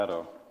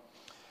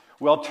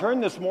Well, turn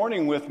this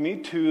morning with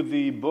me to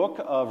the book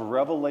of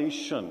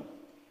Revelation.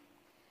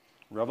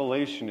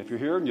 Revelation. If you're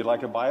here and you'd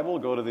like a Bible,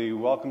 go to the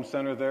Welcome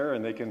Center there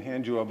and they can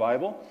hand you a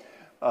Bible.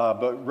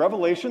 But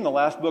Revelation, the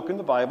last book in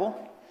the Bible,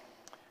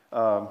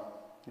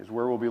 is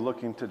where we'll be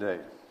looking today.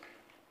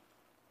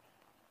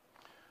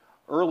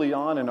 Early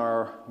on in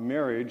our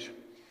marriage,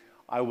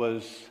 I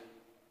was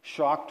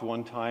shocked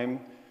one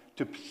time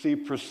to see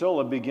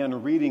Priscilla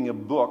begin reading a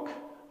book,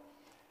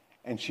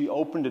 and she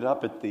opened it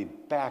up at the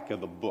back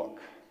of the book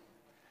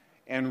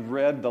and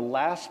read the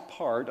last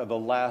part of the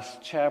last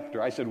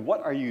chapter. I said,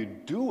 "What are you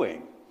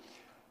doing?"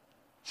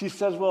 She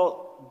says,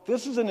 "Well,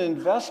 this is an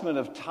investment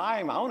of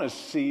time. I want to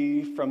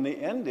see from the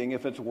ending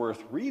if it's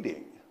worth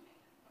reading."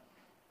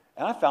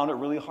 And I found it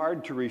really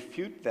hard to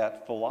refute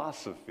that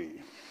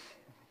philosophy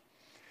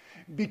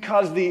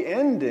because the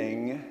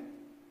ending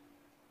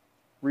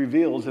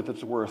reveals if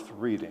it's worth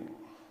reading.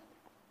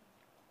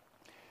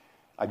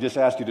 I just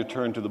asked you to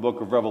turn to the book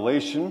of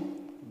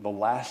Revelation, the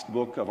last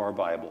book of our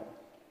Bible.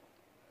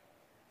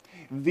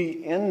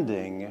 The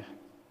ending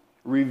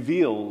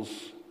reveals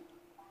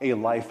a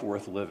life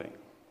worth living.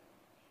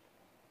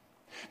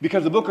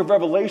 Because the book of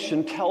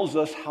Revelation tells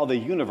us how the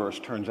universe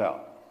turns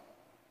out.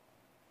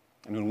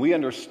 And when we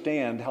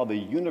understand how the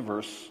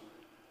universe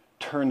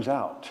turns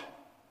out,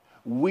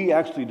 we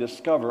actually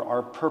discover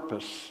our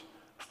purpose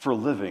for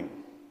living.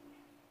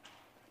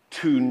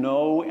 To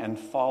know and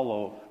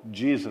follow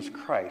Jesus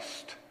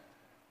Christ,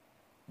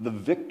 the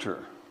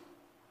victor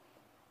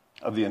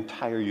of the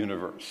entire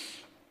universe.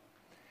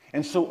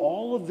 And so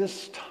all of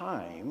this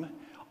time,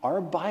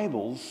 our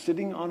Bibles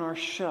sitting on our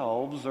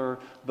shelves or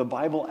the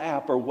Bible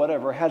app or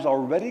whatever has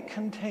already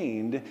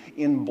contained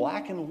in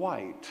black and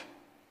white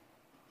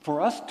for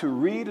us to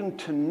read and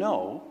to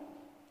know,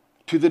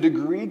 to the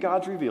degree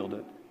God's revealed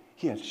it,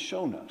 He has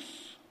shown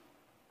us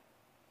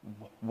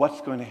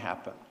what's going to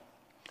happen.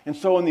 And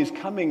so in these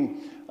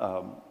coming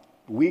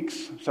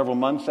weeks, several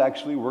months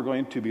actually, we're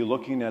going to be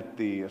looking at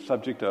the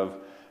subject of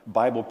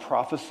Bible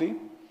prophecy.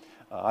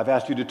 I've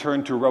asked you to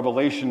turn to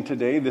Revelation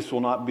today. This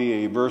will not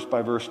be a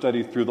verse-by-verse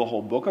study through the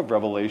whole book of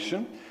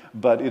Revelation,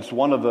 but it's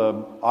one of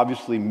the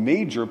obviously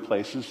major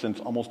places, since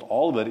almost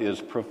all of it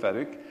is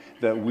prophetic,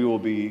 that we will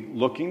be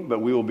looking.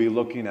 But we will be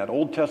looking at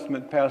Old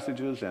Testament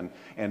passages and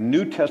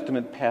New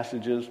Testament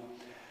passages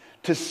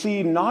to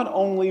see not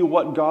only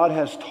what God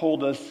has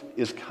told us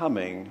is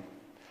coming,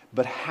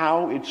 but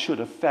how it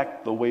should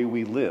affect the way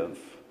we live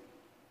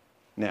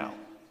now,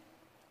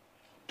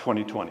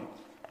 2020.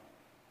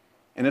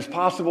 And it's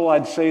possible,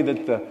 I'd say,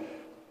 that the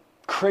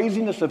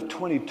craziness of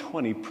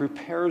 2020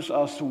 prepares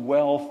us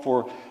well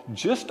for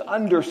just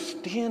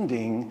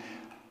understanding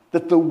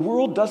that the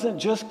world doesn't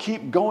just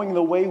keep going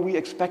the way we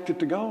expect it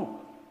to go,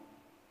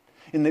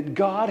 and that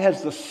God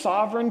has the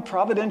sovereign,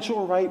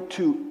 providential right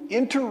to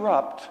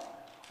interrupt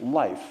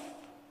life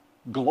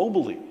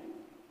globally.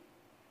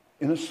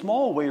 In a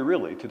small way,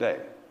 really, today.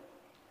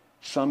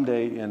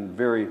 Someday in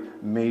very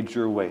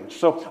major ways.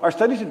 So our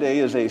study today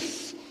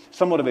is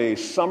somewhat of a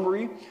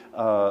summary,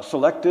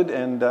 selected,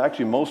 and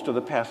actually most of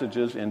the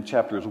passages in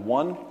chapters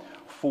 1,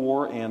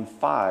 4, and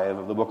 5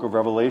 of the book of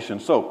Revelation.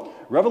 So,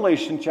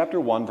 Revelation chapter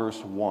 1, verse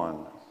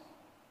 1.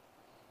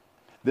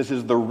 This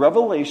is the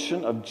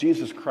revelation of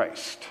Jesus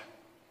Christ.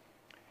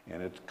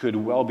 And it could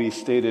well be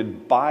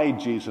stated by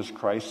Jesus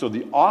Christ. So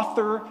the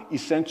author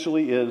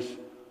essentially is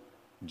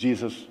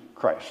Jesus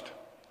Christ.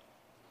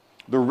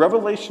 The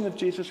revelation of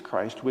Jesus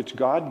Christ, which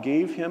God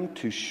gave him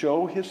to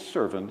show his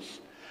servants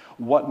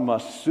what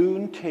must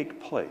soon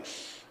take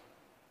place.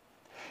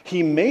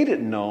 He made it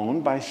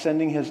known by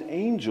sending his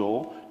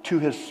angel to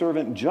his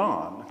servant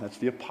John, that's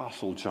the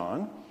Apostle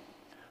John,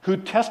 who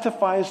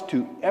testifies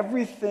to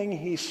everything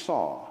he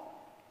saw.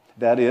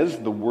 That is,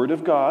 the Word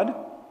of God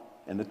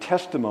and the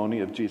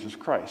testimony of Jesus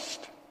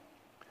Christ.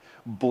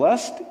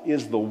 Blessed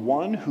is the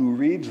one who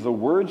reads the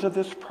words of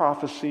this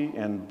prophecy,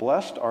 and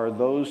blessed are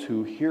those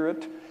who hear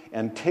it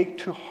and take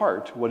to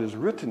heart what is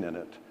written in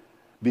it,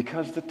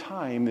 because the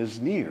time is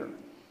near.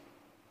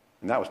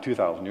 And that was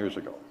 2,000 years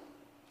ago.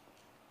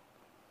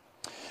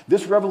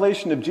 This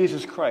revelation of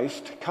Jesus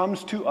Christ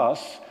comes to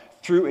us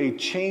through a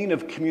chain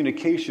of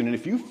communication. And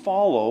if you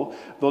follow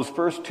those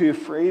first two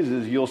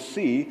phrases, you'll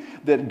see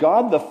that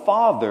God the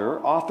Father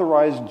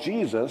authorized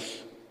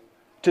Jesus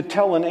to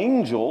tell an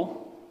angel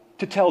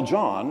to tell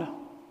John,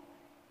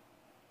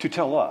 to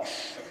tell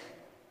us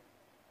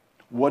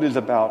what is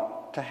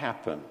about to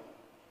happen.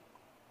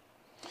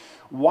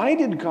 Why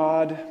did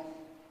God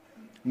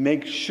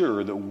make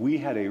sure that we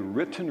had a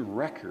written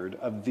record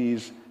of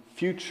these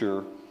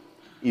future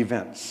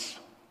events?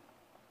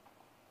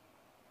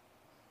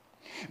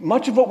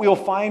 Much of what we'll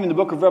find in the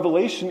book of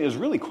Revelation is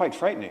really quite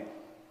frightening.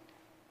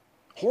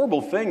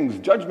 Horrible things,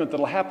 judgment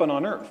that'll happen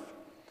on earth.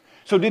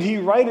 So did he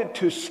write it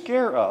to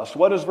scare us?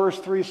 What does verse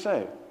 3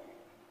 say?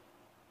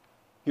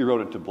 He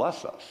wrote it to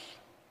bless us.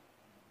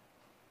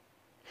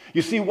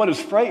 You see, what is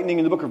frightening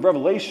in the book of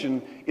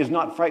Revelation is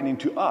not frightening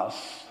to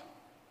us.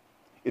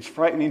 It's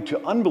frightening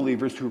to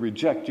unbelievers who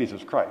reject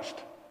Jesus Christ.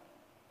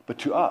 But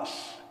to us,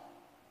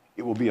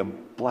 it will be a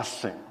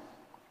blessing.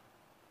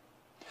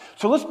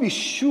 So let's be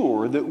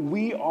sure that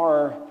we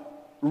are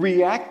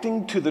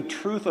reacting to the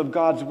truth of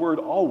God's word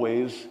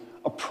always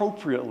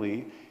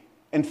appropriately,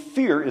 and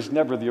fear is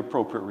never the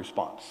appropriate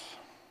response.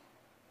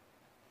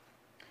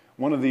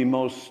 One of the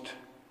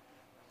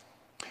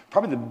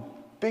probably the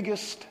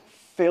biggest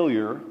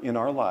failure in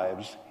our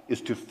lives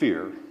is to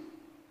fear,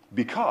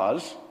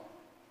 because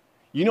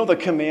you know the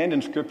command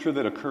in Scripture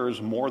that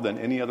occurs more than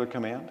any other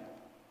command?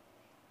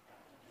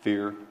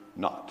 Fear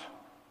not.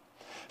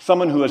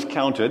 Someone who has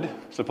counted,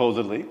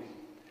 supposedly,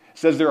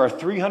 says there are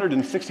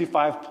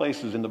 365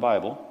 places in the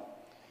Bible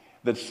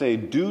that say,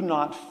 do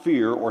not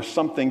fear, or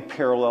something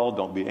parallel.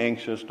 Don't be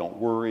anxious, don't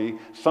worry.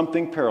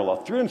 Something parallel.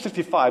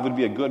 365 would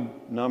be a good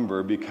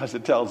number because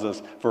it tells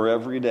us for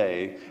every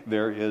day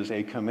there is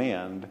a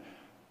command,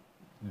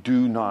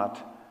 do not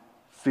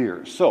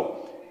fear.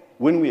 So,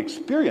 when we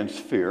experience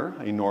fear,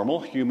 a normal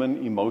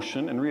human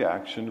emotion and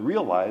reaction,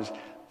 realize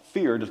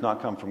fear does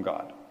not come from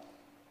God.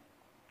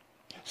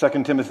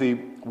 2 Timothy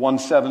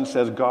 1:7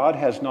 says, God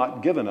has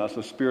not given us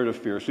a spirit of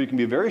fear. So you can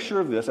be very sure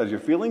of this. As you're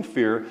feeling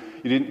fear,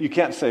 you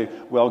can't say,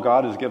 well,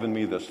 God has given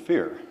me this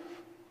fear.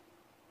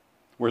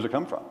 Where does it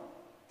come from?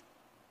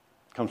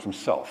 It comes from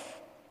self.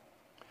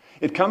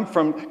 It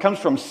comes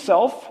from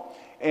self,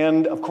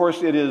 and of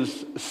course it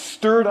is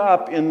stirred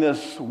up in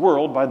this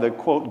world by the,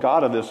 quote,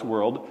 God of this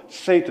world,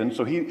 Satan.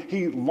 So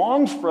he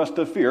longs for us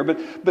to fear,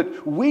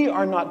 but we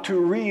are not to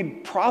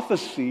read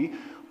prophecy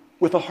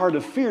with a heart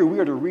of fear. We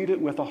are to read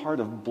it with a heart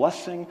of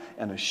blessing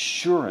and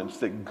assurance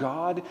that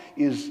God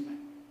is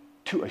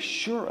to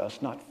assure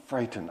us, not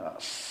frighten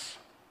us.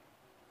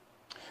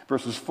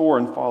 Verses 4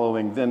 and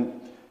following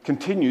then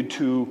continue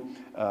to,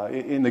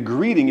 in the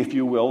greeting, if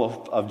you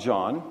will, of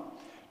John,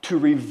 to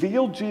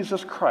reveal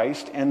Jesus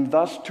Christ and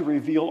thus to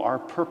reveal our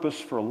purpose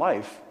for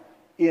life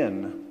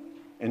in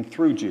and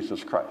through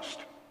Jesus Christ.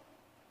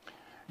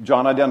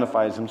 John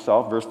identifies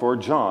himself, verse 4,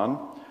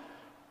 John,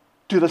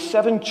 to the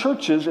 7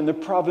 churches in the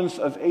province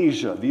of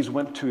Asia. These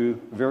went to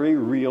very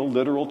real,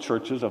 literal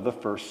churches of the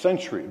first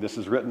century. This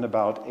is written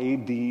about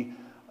AD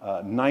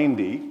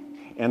 90.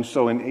 And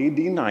so in AD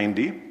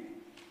 90,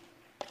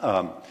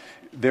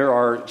 there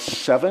are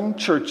 7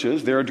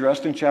 churches. They're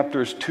addressed in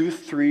chapters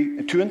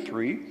 2 and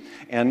 3.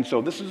 And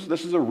so this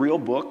is a real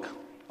book.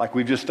 Like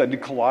we've just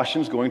studied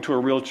Colossians, going to a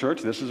real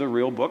church. This is a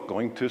real book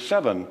going to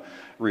 7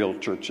 real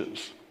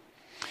churches.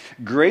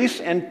 Grace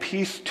and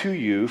peace to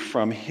you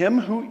from him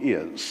who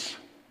is,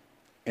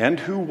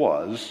 and who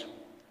was,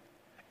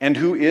 and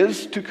who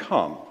is to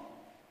come,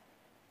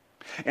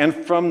 and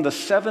from the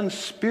 7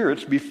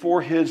 spirits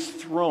before his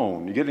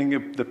throne. You're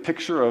getting the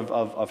picture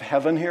of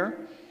heaven here?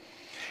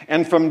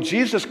 And from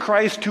Jesus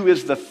Christ, who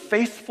is the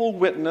faithful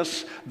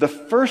witness, the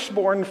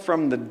firstborn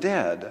from the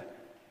dead,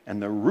 and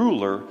the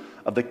ruler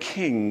of the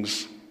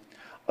kings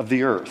of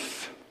the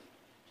earth.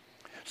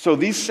 So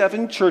these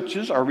 7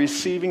 churches are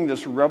receiving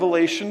this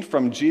revelation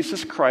from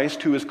Jesus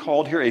Christ, who is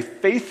called here a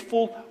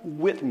faithful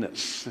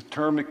witness. The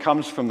term that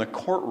comes from the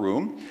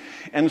courtroom.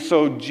 And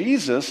so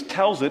Jesus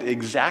tells it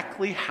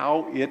exactly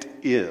how it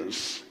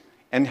is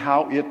and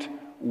how it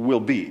will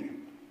be.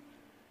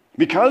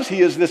 Because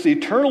he is this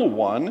eternal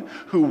one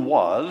who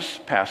was,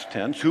 past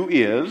tense, who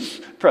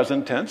is,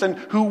 present tense, and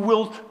who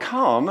will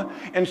come.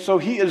 And so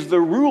he is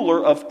the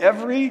ruler of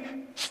every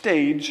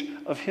stage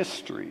of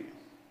history.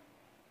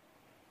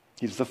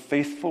 He's the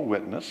faithful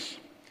witness,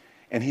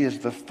 and he is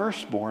the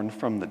firstborn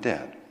from the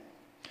dead.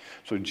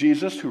 So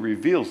Jesus, who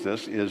reveals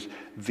this, is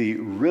the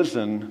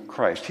risen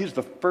Christ. He's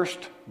the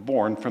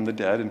firstborn from the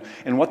dead.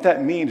 And what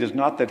that means is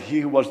not that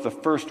he was the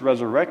first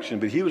resurrection,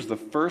 but he was the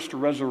first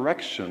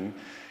resurrection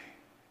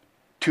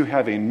to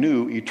have a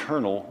new,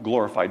 eternal,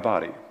 glorified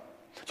body.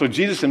 So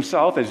Jesus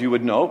himself, as you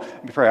would know,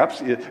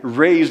 perhaps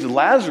raised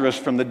Lazarus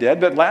from the dead,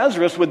 but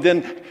Lazarus would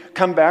then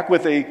come back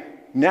with a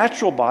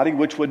natural body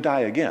which would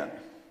die again.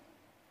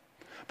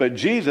 But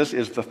Jesus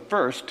is the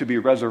first to be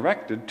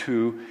resurrected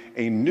to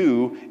a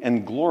new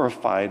and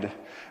glorified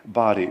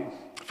body.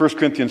 1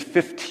 Corinthians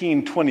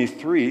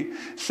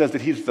 15:23 says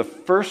that he's the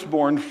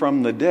firstborn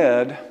from the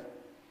dead,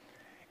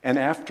 and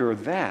after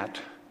that,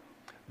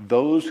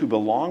 those who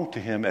belong to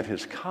him at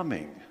his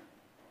coming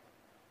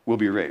will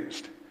be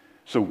raised.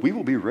 So we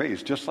will be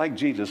raised just like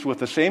Jesus with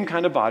the same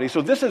kind of body.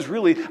 So this is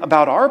really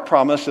about our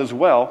promise as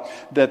well,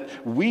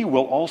 that we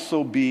will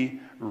also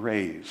be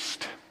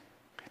raised.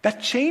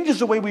 That changes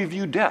the way we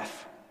view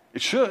death.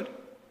 It should.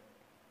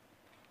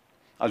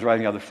 I was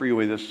riding out the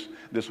freeway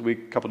this week,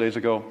 a couple days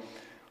ago.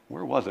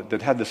 Where was it?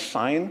 That had the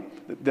sign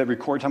that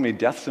records how many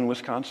deaths in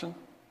Wisconsin.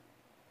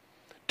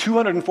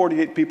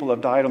 248 people have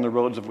died on the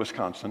roads of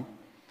Wisconsin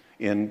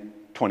in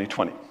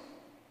 2020.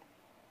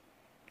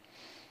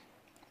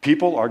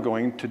 People are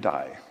going to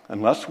die.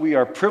 Unless we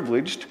are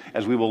privileged,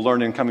 as we will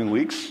learn in coming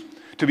weeks,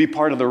 to be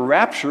part of the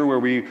rapture where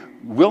we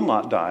will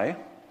not die.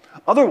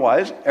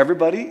 Otherwise,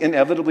 everybody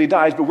inevitably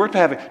dies, but we're to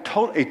have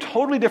a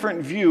totally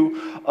different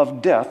view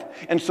of death.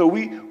 And so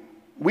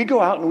we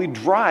go out and we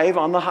drive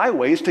on the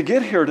highways to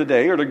get here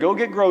today or to go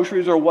get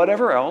groceries or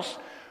whatever else,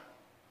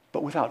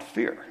 but without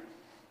fear,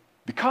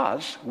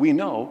 Because we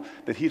know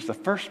that he's the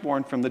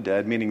firstborn from the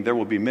dead, meaning there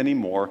will be many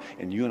more,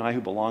 and you and I who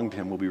belong to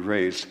him will be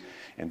raised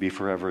and be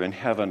forever in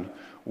heaven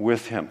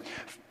with him.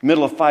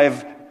 Middle of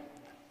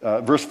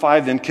verse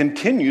 5 then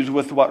continues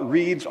with what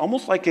reads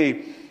almost like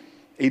a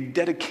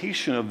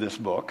dedication of this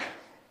book,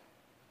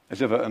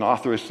 as if an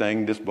author is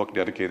saying, this book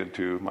dedicated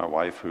to my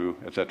wife, who,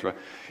 etc.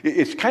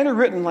 It's kind of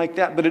written like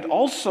that, but it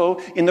also,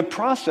 in the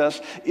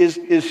process,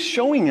 is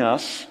showing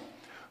us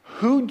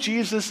who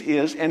Jesus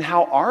is and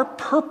how our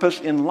purpose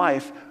in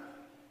life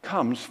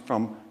comes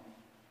from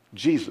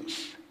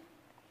Jesus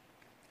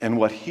and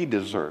what he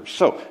deserves.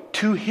 So,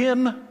 to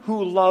him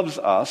who loves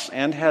us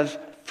and has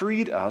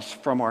freed us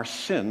from our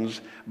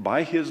sins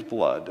by his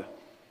blood,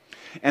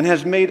 and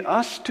has made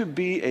us to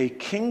be a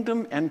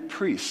kingdom and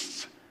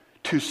priests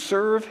to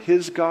serve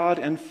his God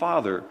and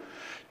Father,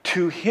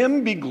 to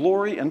him be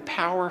glory and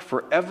power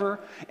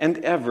forever and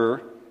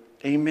ever.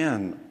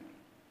 Amen.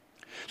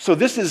 So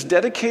this is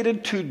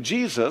dedicated to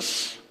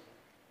Jesus,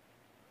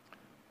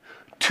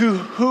 to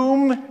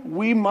whom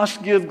we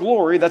must give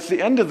glory. That's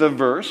the end of the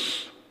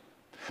verse.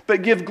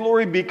 But give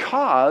glory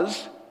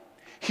because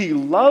he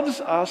loves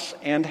us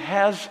and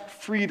has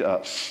freed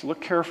us.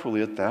 Look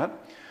carefully at that.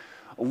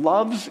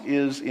 Loves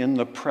is in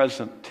the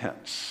present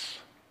tense.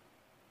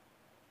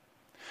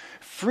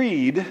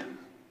 Freed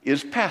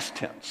is past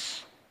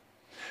tense.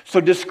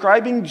 So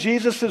describing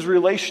Jesus'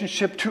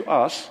 relationship to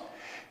us,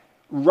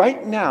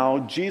 right now,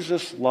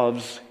 Jesus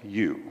loves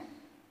you.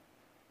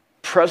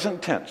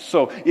 Present tense.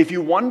 So if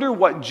you wonder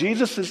what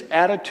Jesus'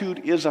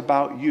 attitude is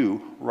about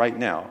you right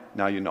now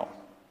you know.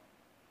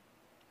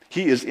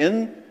 He is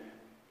in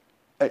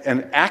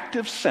an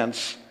active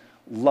sense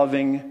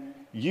loving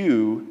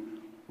you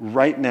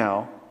right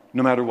now,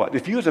 no matter what.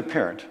 If you as a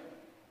parent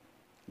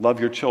love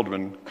your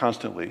children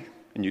constantly,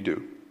 and you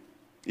do,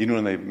 even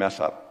when they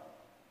mess up,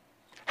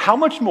 how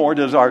much more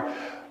does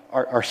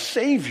our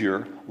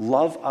Savior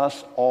love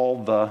us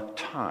all the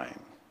time?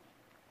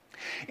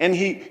 And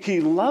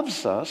he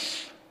loves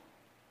us.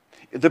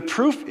 The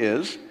proof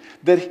is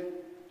that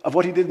of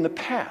what he did in the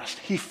past.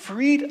 He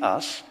freed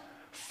us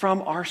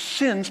from our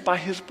sins by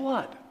his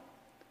blood.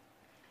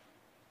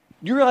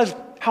 Do you realize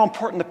how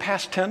important the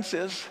past tense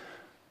is?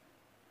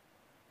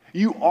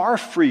 You are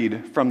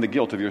freed from the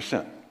guilt of your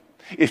sin.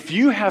 If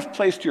you have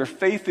placed your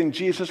faith in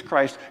Jesus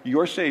Christ,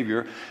 your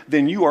Savior,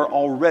 then you are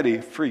already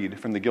freed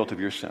from the guilt of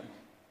your sin.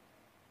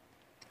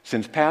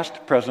 Sins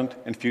past, present,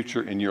 and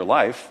future in your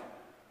life,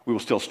 we will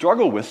still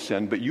struggle with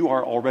sin, but you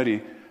are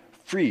already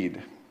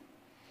freed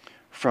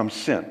from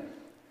sin.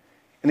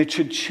 And it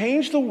should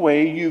change the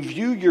way you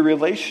view your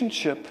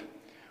relationship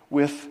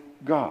with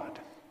God.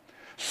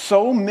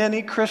 So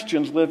many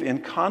Christians live in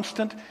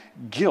constant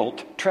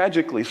guilt,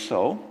 tragically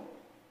so,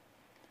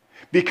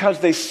 because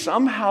they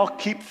somehow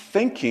keep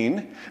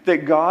thinking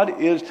that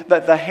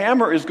that the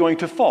hammer is going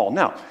to fall.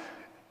 Now,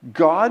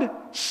 God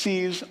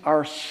sees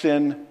our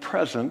sin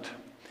present,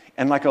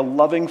 and like a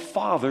loving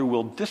father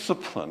will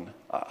discipline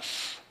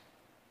us.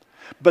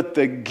 But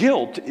the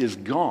guilt is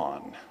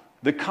gone.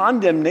 The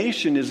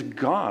condemnation is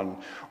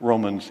gone,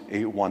 Romans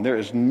 8:1. There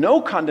is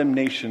no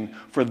condemnation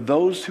for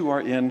those who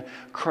are in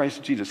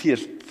Christ Jesus. He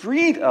has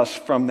freed us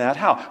from that.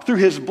 How? Through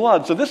his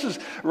blood. So this is,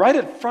 right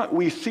at front,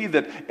 we see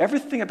that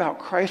everything about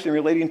Christ and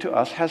relating to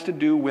us has to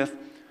do with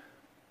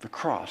the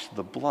cross,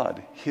 the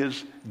blood.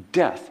 His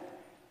death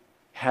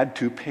had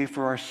to pay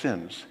for our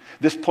sins.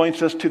 This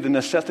points us to the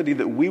necessity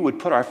that we would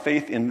put our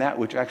faith in that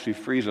which actually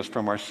frees us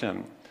from our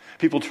sin.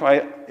 People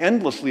try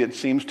endlessly, it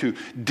seems, to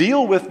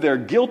deal with their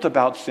guilt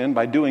about sin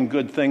by doing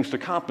good things to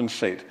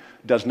compensate.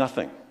 Does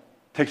nothing.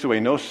 Takes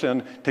away no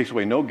sin, takes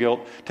away no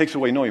guilt, takes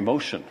away no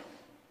emotion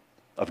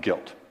of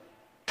guilt.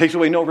 Takes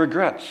away no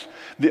regrets.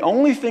 The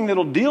only thing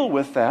that'll deal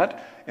with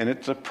that, and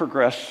it's a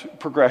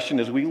progression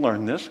as we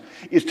learn this,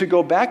 is to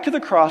go back to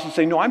the cross and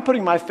say, no, I'm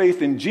putting my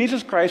faith in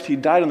Jesus Christ. He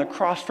died on the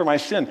cross for my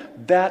sin.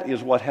 That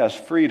is what has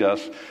freed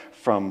us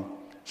from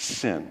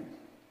sin.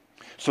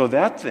 So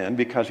that then,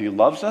 because he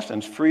loves us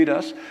and has freed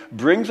us,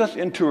 brings us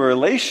into a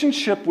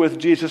relationship with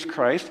Jesus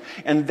Christ,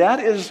 and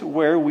that is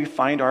where we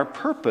find our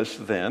purpose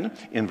then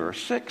in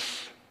verse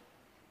 6.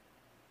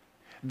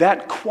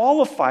 That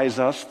qualifies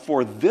us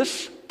for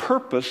this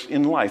purpose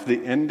in life.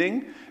 The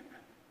ending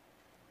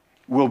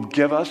will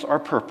give us our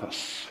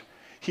purpose.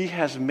 He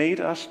has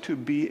made us to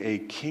be a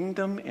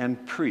kingdom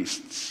and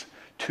priests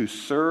to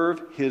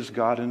serve his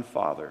God and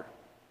Father.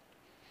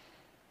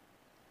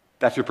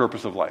 That's your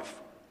purpose of life.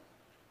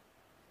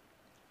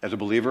 As a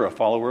believer, a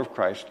follower of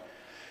Christ,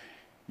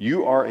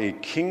 you are a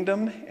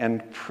kingdom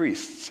and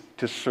priests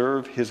to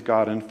serve his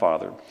God and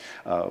Father.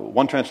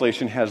 One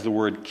translation has the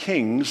word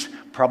kings,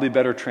 probably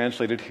better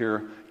translated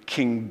here,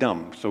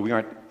 kingdom. So we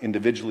aren't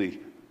individually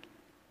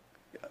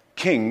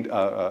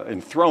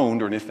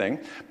enthroned or anything,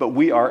 but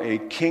we are a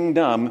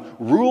kingdom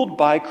ruled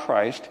by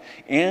Christ,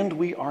 and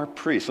we are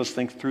priests. Let's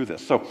think through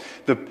this. So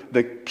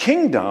the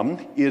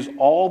kingdom is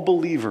all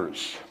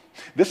believers.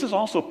 This is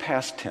also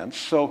past tense,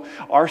 so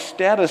our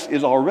status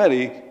is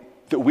already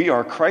that we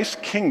are Christ's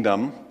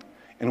kingdom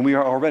and we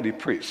are already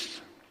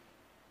priests.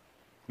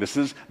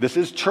 This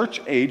is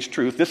church age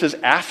truth. This is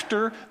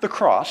after the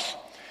cross.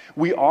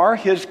 We are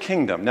his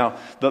kingdom. Now,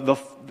 the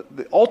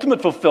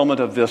ultimate fulfillment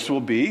of this will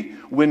be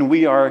when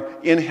we are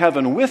in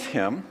heaven with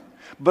him.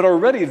 But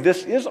already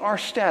this is our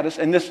status,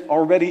 and this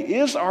already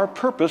is our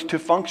purpose to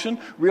function,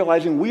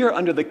 realizing we are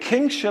under the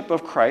kingship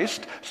of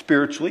Christ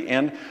spiritually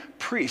and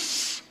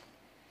priests.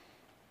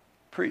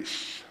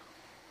 Priests.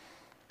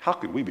 How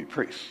could we be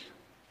priests?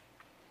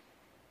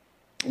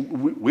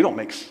 We don't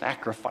make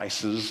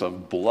sacrifices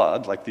of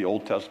blood like the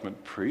Old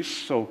Testament priests.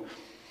 So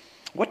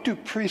what do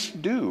priests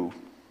do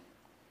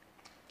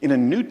in a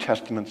New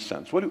Testament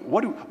sense?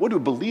 What do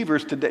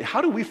believers today,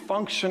 how do we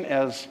function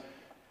as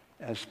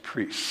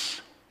priests?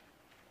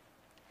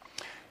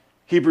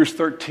 Hebrews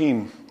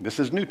 13, this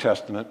is New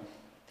Testament.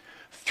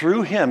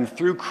 Through him,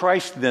 through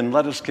Christ, then,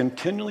 let us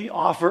continually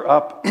offer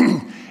up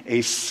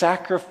a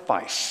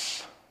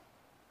sacrifice.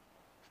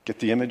 Get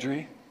the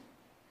imagery?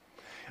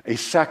 A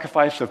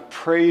sacrifice of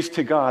praise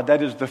to God.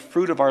 That is the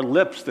fruit of our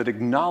lips that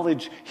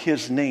acknowledge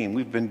his name.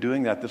 We've been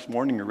doing that this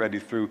morning already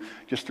through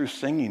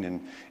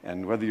singing.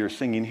 And whether you're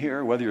singing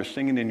here, whether you're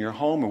singing in your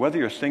home, or whether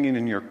you're singing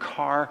in your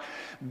car,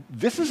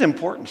 this is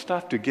important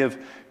stuff to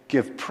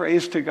give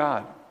praise to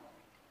God.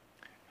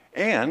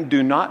 And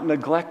do not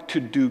neglect to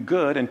do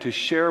good and to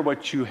share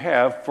what you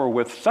have, for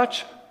with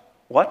such,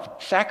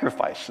 what?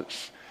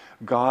 Sacrifices.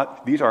 God,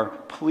 these are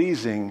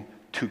pleasing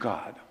to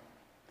God.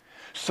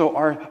 So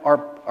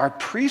our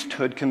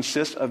priesthood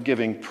consists of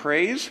giving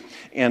praise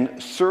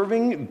and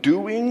serving,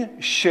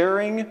 doing,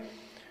 sharing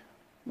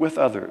with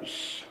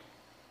others.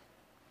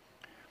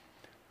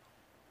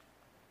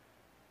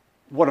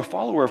 What a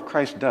follower of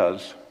Christ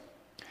does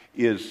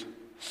is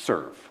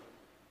serve.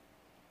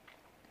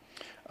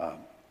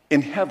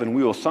 In heaven,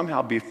 we will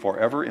somehow be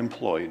forever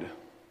employed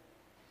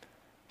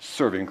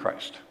serving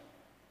Christ.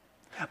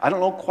 I don't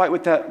know quite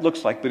what that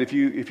looks like, but if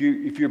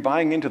you're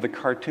buying into the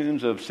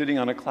cartoons of sitting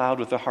on a cloud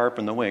with the harp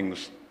and the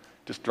wings,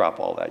 just drop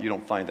all that. You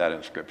don't find that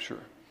in Scripture.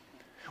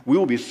 We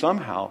will be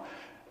somehow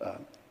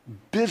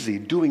busy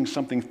doing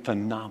something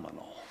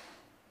phenomenal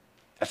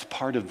as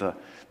part of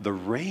the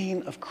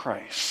reign of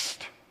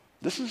Christ.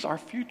 This is our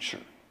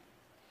future.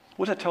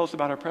 What does that tell us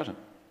about our present?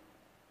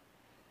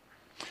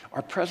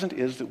 Our present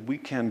is that we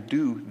can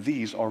do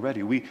these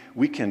already.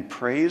 We can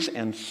praise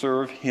and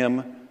serve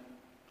him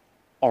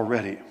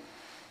already.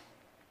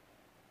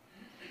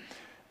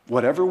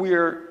 Whatever we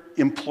are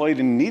employed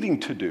in needing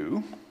to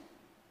do,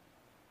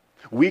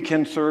 we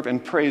can serve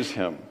and praise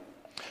him.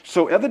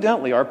 So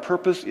evidently our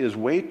purpose is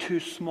way too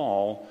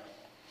small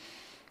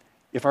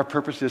if our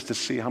purpose is to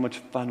see how much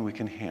fun we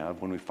can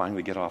have when we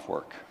finally get off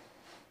work.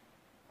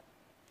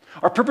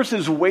 Our purpose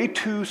is way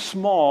too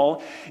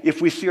small if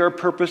we see our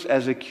purpose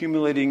as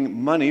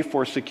accumulating money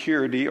for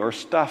security or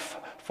stuff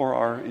for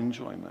our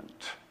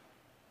enjoyment.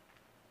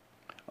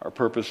 Our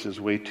purpose is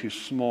way too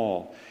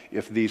small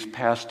if these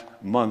past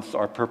months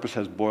our purpose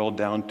has boiled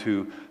down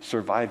to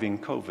surviving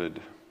COVID.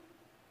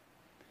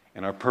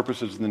 And our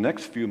purposes in the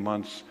next few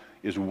months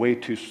is way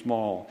too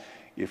small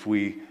if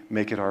we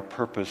make it our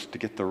purpose to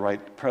get the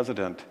right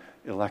president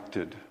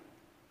elected.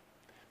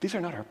 These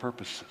are not our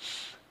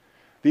purposes.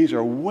 These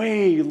are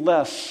way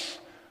less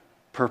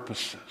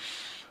purposes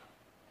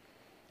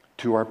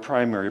to our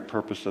primary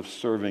purpose of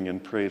serving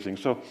and praising.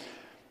 So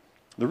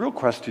the real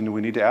question we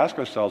need to ask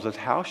ourselves is,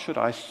 how should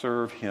I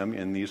serve him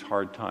in these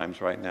hard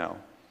times right now?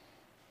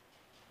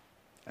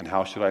 And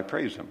how should I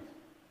praise him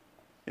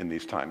in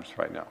these times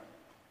right now?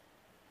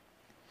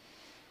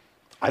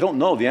 I don't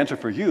know the answer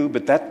for you,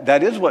 but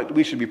that is what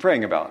we should be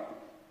praying about.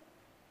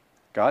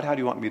 God, how do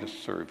you want me to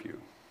serve you?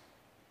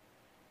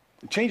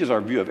 It changes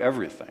our view of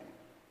everything.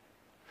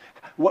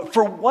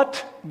 For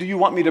what do you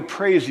want me to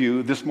praise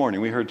you this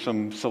morning? We heard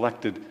some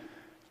selected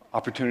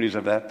opportunities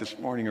of that this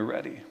morning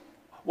already.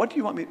 What do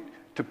you want me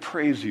to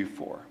praise you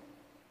for?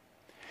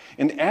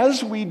 And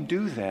as we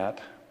do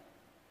that,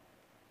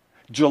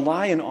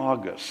 July and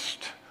August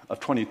of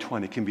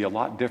 2020 can be a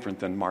lot different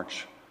than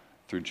March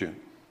through June.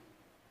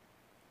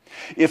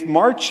 If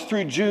March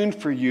through June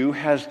for you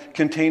has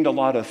contained a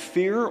lot of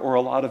fear or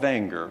a lot of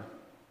anger,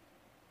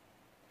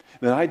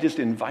 then I just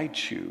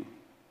invite you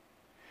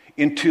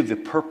into the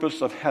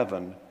purpose of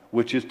heaven,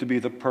 which is to be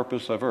the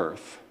purpose of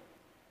earth,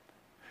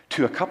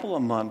 to a couple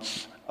of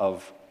months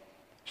of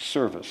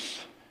service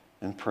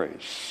and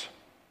praise.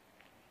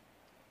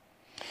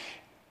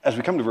 As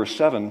we come to verse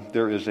 7,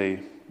 there is a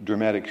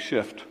dramatic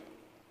shift.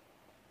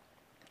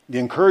 The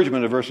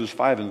encouragement of verses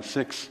 5 and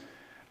 6,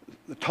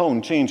 the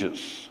tone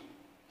changes.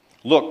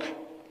 Look,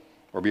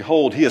 or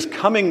behold, he is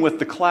coming with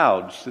the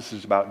clouds. This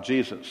is about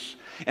Jesus.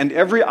 And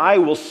every eye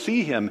will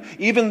see him,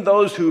 even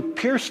those who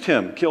pierced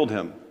him, killed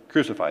him,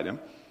 crucified him.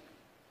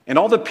 And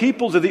all the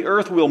peoples of the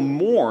earth will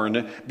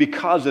mourn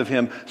because of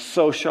him.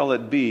 So shall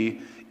it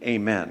be.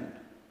 Amen.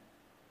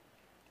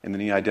 And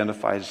then he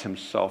identifies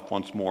himself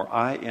once more.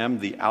 I am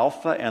the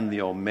Alpha and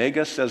the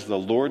Omega, says the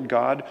Lord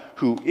God,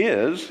 who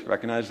is,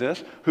 recognize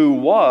this, who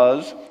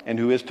was and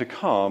who is to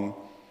come,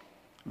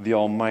 the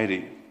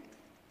Almighty.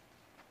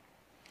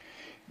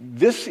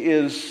 This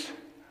is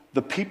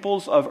the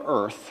peoples of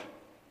earth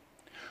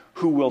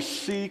who will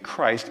see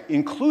Christ,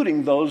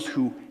 including those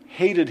who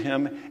hated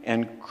him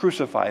and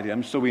crucified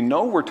him. So we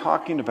know we're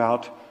talking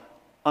about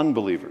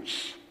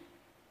unbelievers.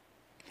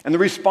 And the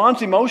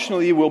response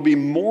emotionally will be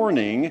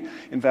mourning.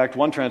 In fact,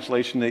 one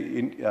translation,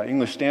 the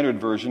English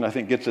Standard Version, I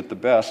think gets it the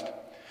best.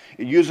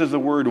 It uses the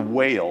word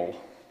wail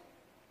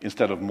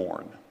instead of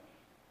mourn.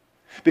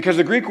 Because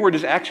the Greek word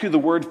is actually the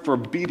word for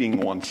beating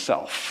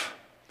oneself.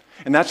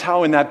 And that's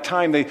how in that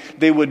time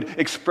they would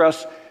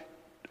express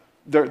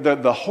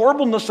the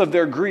horribleness of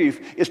their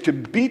grief is to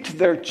beat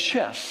their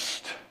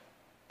chest.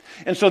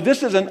 And so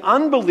this is an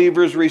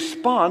unbeliever's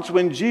response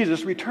when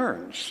Jesus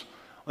returns.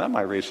 Well, that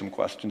might raise some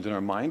questions in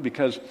our mind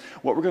because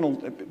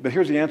but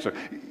here's the answer.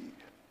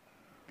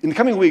 In the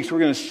coming weeks, we're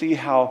going to see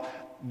how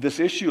this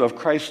issue of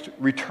Christ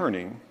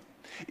returning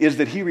is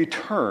that he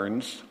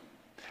returns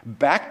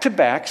back to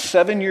back,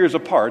 7 years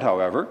apart,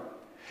 however,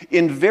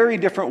 in very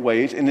different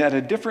ways and at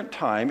a different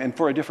time and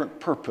for a different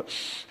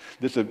purpose.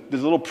 There's a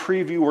little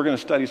preview. We're going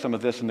to study some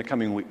of this in the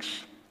coming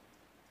weeks.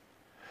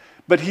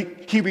 But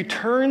he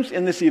returns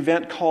in this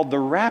event called the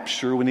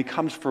rapture when he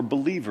comes for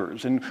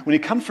believers. And when he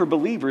comes for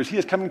believers, he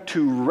is coming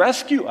to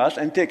rescue us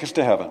and take us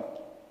to heaven.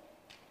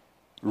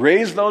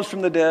 Raise those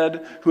from the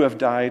dead who have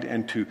died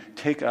and to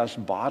take us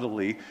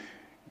bodily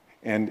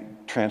and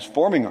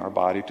transforming our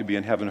body to be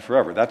in heaven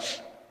forever.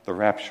 That's the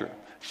rapture.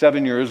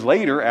 7 years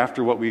later,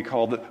 after what we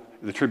call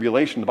the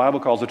tribulation, the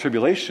Bible calls the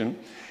tribulation,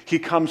 he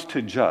comes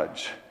to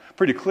judge.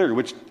 Pretty clear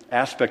which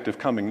aspect of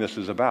coming this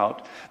is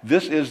about.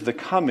 This is the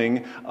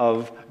coming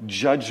of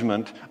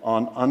judgment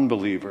on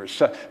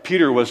unbelievers.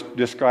 Peter was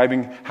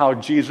describing how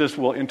Jesus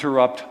will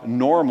interrupt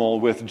normal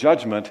with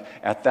judgment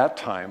at that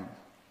time.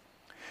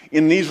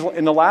 In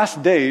the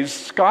last days,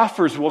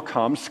 scoffers will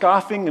come,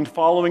 scoffing and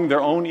following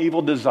their own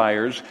evil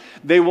desires.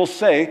 They will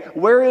say,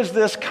 "Where is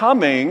this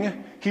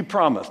coming he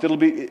promised?"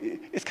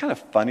 It's kind of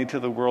funny to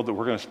the world that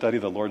we're going to study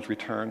the Lord's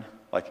return.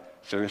 Like,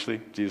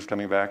 seriously, Jesus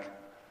coming back?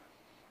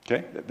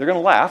 Okay, they're going to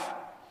laugh.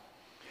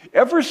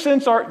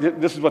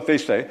 This is what they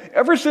say,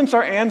 ever since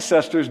our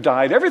ancestors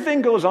died,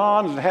 everything goes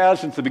on as it has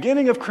since the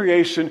beginning of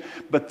creation,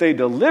 but they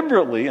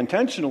deliberately,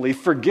 intentionally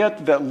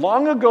forget that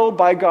long ago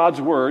by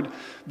God's word,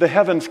 the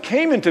heavens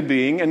came into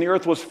being and the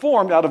earth was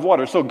formed out of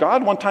water. So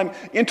God one time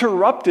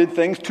interrupted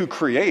things to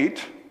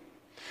create.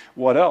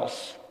 What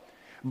else?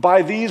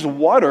 By these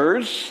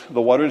waters,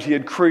 the waters he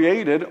had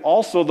created,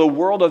 also the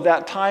world of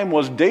that time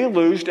was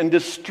deluged and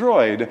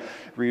destroyed.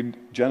 Read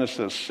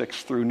Genesis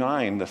 6 through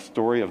 9, the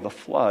story of the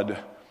flood.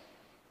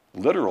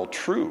 Literal,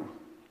 true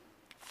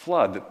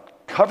flood that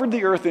covered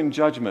the earth in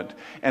judgment.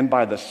 And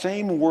by the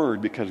same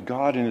word, because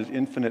God in his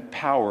infinite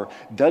power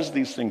does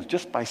these things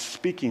just by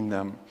speaking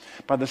them,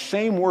 by the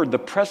same word, the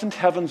present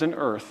heavens and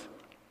earth,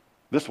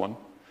 this one,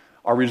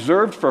 are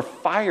reserved for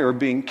fire,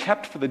 being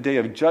kept for the day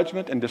of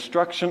judgment and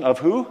destruction of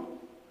who?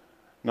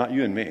 Not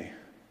you and me.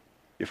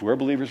 If we're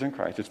believers in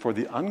Christ, it's for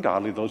the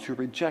ungodly, those who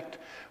reject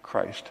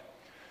Christ.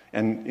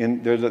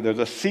 And there's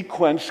a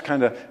sequence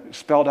kind of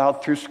spelled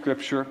out through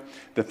Scripture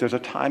that there's a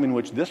time in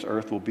which this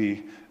earth will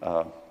be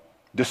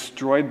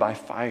destroyed by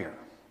fire.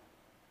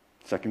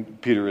 2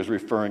 Peter is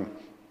referring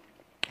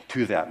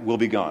to that. Will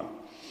be gone.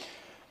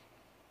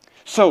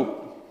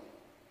 So,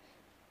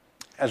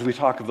 as we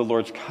talk of the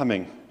Lord's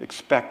coming,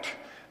 expect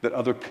that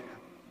other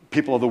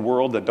people of the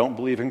world that don't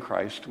believe in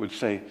Christ would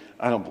say,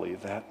 "I don't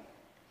believe that."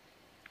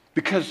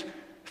 Because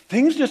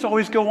things just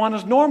always go on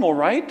as normal,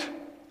 right?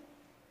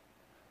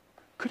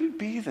 Could it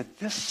be that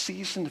this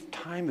season of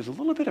time is a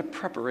little bit of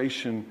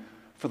preparation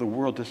for the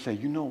world to say,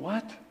 you know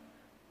what?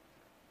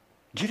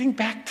 Getting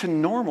back to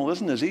normal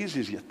isn't as easy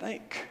as you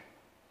think.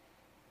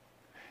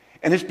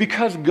 And it's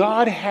because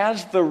God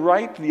has the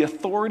right, the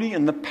authority,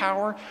 and the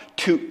power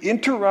to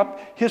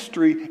interrupt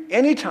history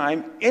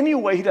anytime, any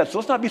way he does. So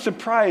let's not be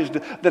surprised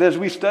that as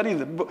we study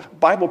the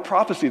Bible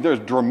prophecy, there's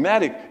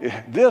dramatic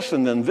this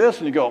and then this,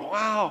 and you go,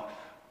 wow.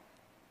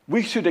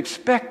 We should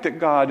expect that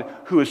God,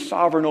 who is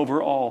sovereign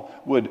over all,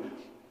 would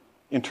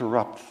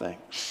interrupt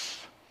things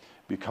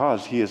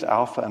because he is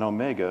Alpha and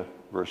Omega,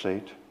 verse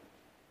 8.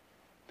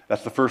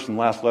 That's the first and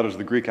last letters of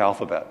the Greek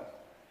alphabet.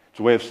 It's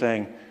a way of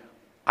saying,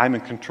 I'm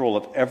in control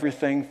of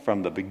everything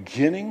from the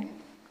beginning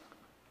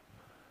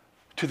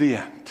to the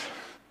end.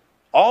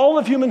 All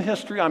of human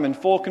history, I'm in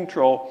full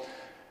control.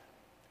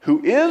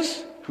 Who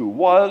is, who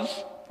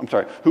was, and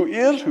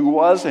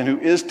who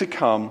is to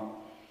come,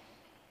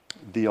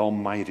 the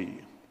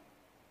Almighty.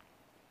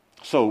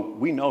 So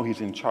we know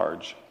he's in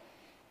charge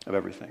of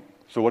everything.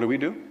 So what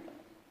do?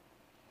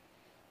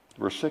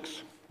 Verse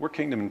 6, we're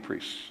kingdom and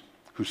priests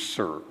who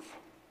serve.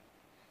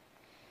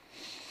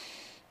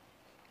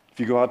 If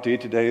you go out to eat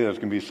today, there's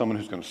going to be someone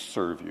who's going to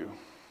serve you.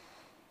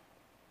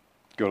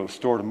 Go to the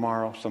store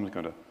tomorrow, someone's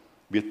going to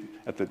be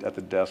at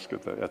the desk,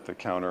 at the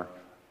counter,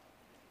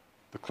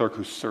 the clerk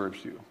who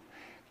serves you.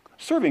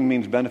 Serving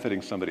means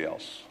benefiting somebody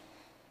else.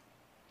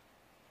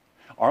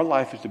 Our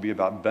life is to be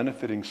about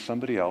benefiting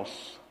somebody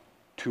else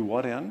to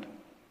what end?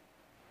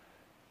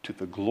 To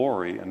the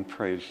glory and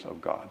praise of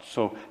God.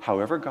 So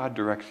however God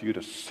directs you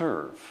to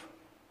serve,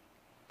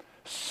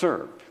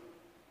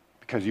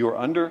 because you are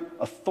under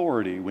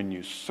authority when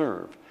you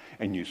serve,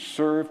 and you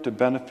serve to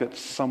benefit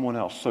someone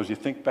else. So as you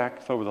think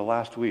back over the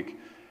last week,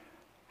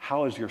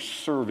 how has your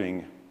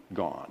serving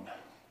gone?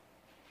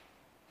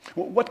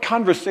 What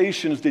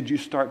conversations did you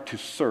start to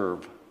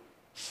serve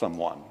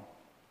someone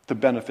to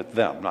benefit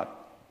them, not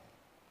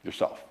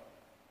yourself?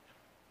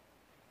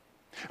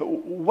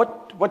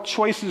 What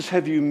choices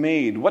have you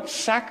made? What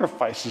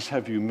sacrifices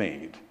have you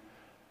made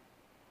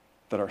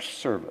that are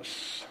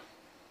service,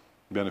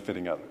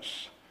 benefiting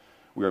others?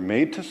 We are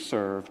made to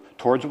serve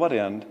towards what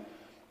end?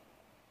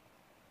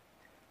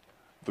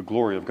 The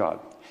glory of God.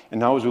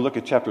 And now as we look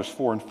at chapters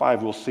 4 and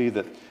 5, we'll see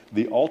that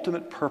the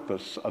ultimate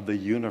purpose of the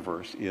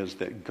universe is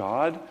that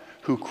God,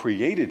 who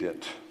created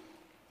it,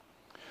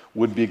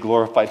 would be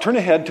glorified. Turn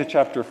ahead to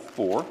chapter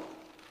 4.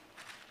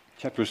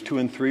 Chapters 2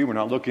 and 3 we're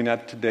not looking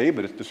at today,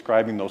 but it's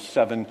describing those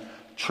 7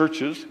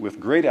 churches with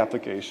great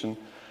application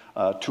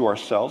to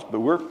ourselves. But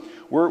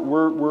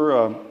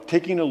we're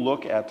taking a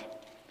look at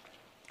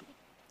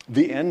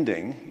the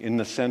ending in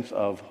the sense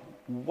of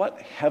what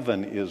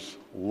heaven is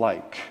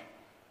like.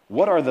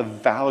 What are the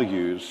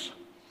values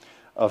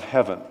of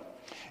heaven?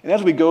 And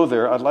as we go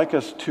there, I'd like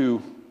us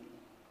to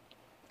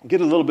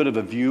get a little bit of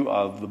a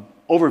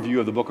overview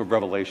of the book of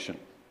Revelation.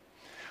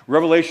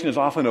 Revelation is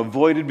often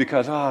avoided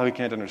because we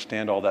can't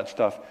understand all that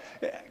stuff.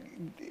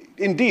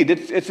 Indeed,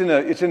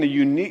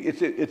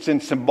 it's in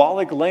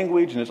symbolic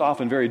language, and it's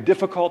often very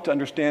difficult to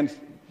understand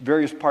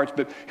various parts.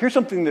 But here's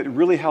something that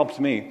really helps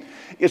me: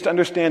 is to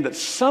understand that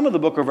some of the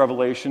book of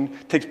Revelation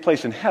takes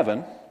place in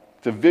heaven.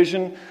 It's a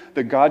vision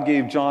that God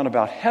gave John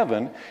about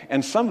heaven,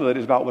 and some of it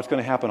is about what's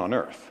going to happen on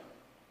earth.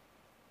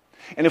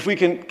 And if we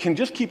can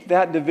just keep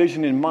that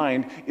division in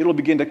mind, it'll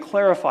begin to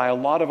clarify a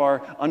lot of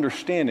our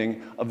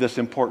understanding of this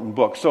important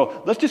book.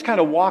 So let's just kind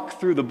of walk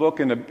through the book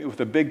with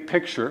a big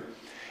picture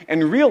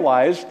and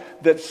realize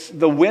that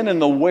the when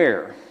and the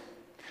where.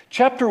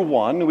 Chapter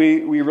 1,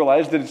 we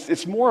realize that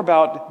it's more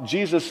about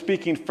Jesus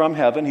speaking from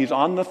heaven. He's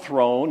on the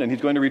throne, and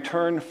he's going to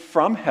return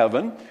from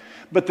heaven.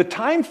 But the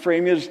time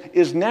frame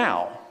is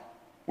now,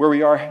 where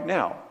we are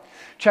now.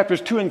 Chapters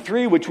 2 and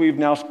 3, which we've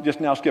just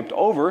now skipped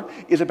over,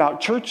 is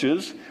about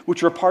churches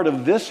which are part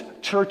of this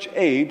church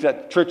age.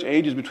 That church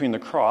age is between the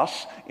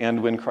cross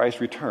and when Christ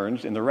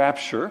returns in the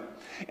rapture.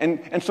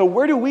 And so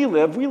where do we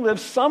live? We live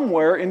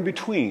somewhere in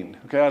between.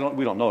 Okay,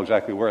 we don't know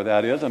exactly where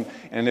that is.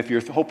 And if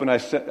you're hoping I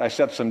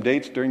set some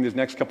dates during these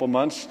next couple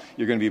months,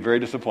 you're going to be very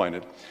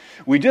disappointed.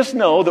 We just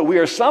know that we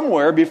are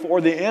somewhere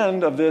before the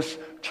end of this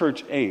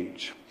church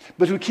age.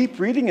 But as we keep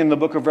reading in the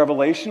book of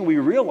Revelation, we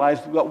realize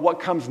that what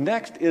comes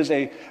next is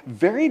a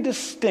very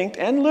distinct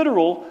and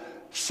literal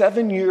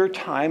 7-year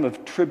time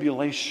of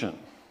tribulation.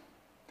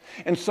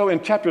 And so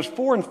in chapters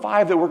 4 and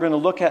 5 that we're going to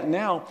look at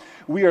now,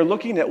 we are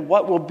looking at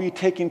what will be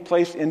taking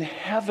place in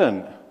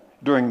heaven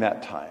during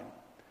that time.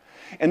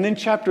 And then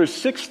chapters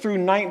 6 through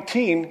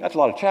 19, that's a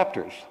lot of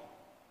chapters.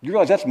 You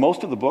realize that's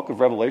most of the book of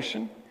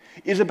Revelation,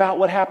 is about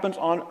what happens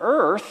on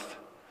earth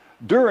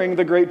during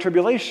the Great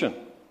Tribulation.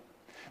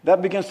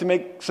 That begins to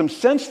make some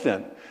sense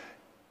then.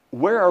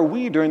 Where are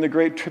we during the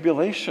Great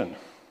Tribulation?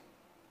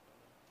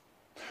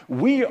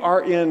 We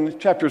are in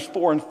chapters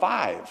 4 and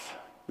 5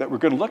 that we're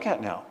going to look at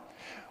now.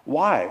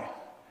 Why?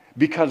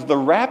 Because the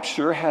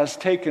rapture has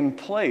taken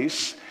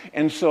place,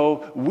 and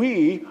so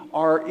we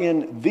are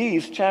in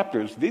these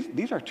chapters.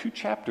 These are 2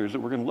 chapters that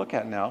we're going to look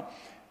at now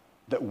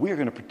that we're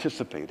going to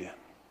participate in.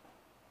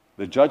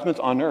 The judgments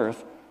on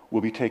earth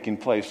will be taking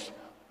place,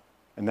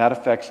 and that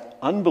affects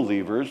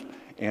unbelievers.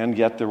 And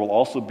yet there will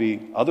also be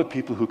other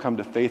people who come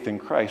to faith in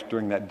Christ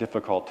during that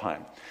difficult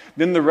time.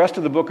 Then the rest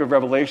of the book of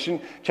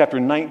Revelation, chapter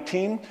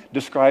 19,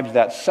 describes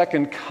that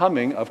second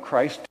coming of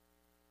Christ,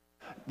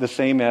 the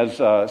same as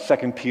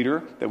 2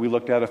 Peter that we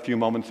looked at a few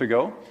moments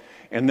ago.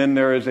 And then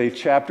there is a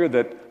chapter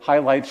that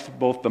highlights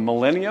both the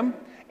millennium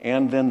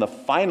and then the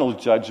final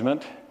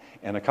judgment,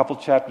 and a couple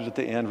chapters at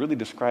the end really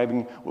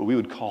describing what we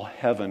would call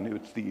heaven.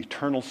 It's the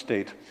eternal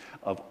state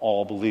of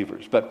all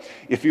believers. But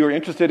if you are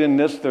interested in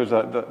this,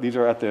 these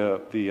are at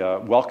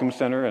the Welcome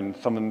Center, and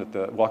someone at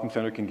the Welcome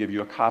Center can give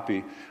you a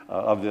copy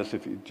of this,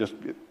 if you just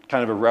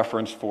kind of a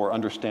reference for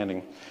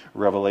understanding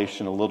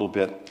Revelation a little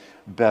bit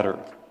better.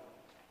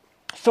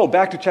 So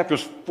back to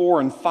chapters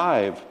 4 and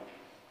 5.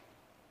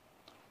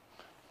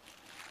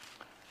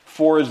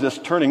 4 is this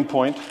turning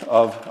point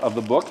of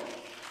the book.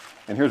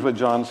 And here's what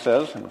John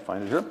says. I'm going to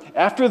find it here.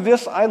 After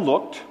this I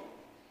looked,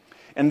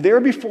 and there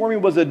before me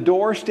was a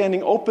door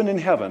standing open in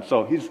heaven.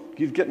 So he's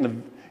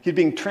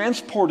being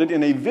transported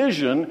in a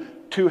vision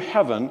to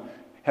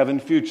heaven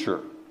future.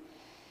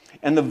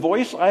 And the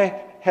voice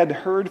I had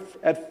heard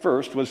at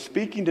first was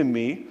speaking to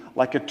me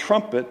like a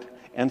trumpet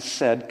and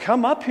said,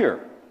 "Come up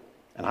here,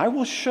 and I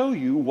will show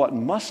you what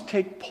must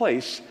take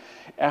place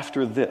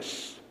after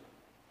this."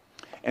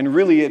 And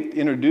really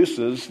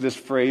this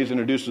phrase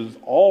introduces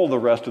all the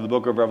rest of the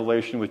book of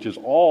Revelation, which is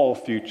all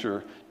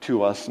future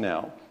to us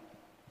now.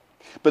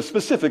 But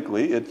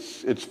specifically,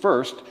 it's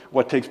first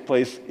what takes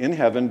place in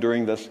heaven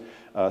during this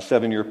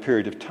 7-year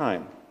period of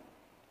time.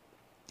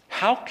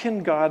 How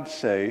can God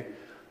say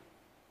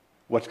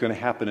what's going to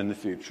happen in the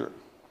future?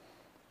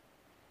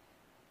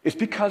 It's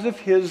because of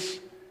his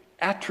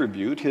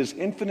attribute, his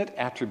infinite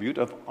attribute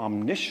of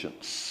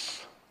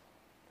omniscience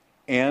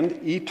and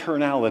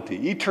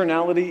eternality.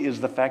 Eternality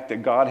is the fact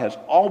that God has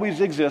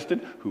always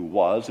existed, who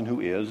was and who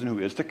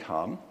is to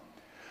come.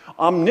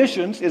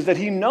 Omniscience is that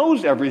he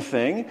knows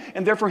everything,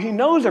 and therefore he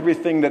knows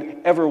everything that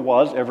ever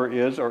was, ever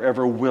is, or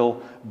ever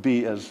will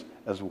be as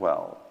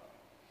well.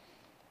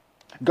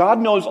 God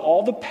knows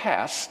all the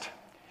past.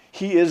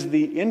 He is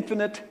the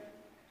infinite,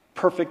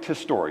 perfect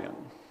historian.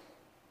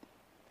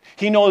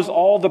 He knows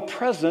all the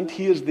present.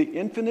 He is the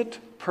infinite,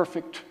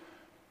 perfect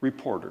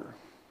reporter.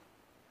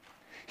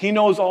 He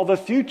knows all the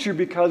future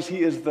because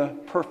he is the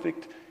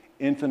perfect,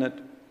 infinite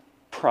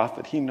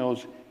prophet. He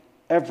knows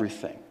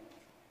everything.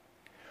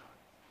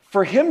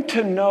 For him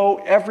to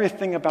know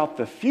everything about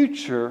the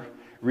future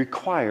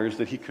requires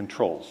that he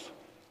controls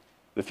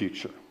the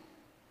future.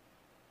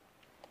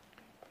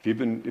 If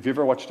you've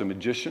ever watched a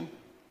magician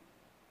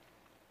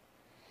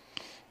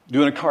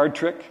doing a card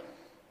trick,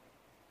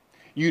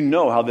 you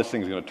know how this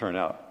thing's going to turn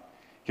out.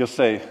 He'll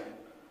say,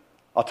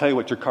 I'll tell you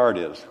what your card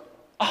is.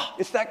 Ah,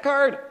 it's that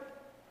card.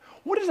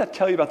 What does that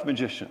tell you about the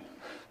magician?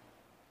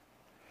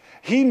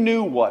 He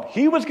knew what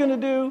he was going to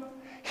do.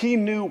 He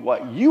knew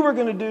what you were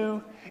going to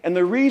do. And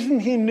the reason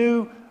he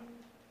knew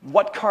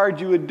what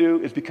card you would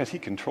do is because he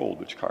controlled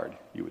which card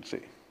you would see.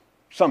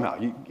 Somehow.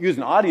 You as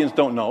an audience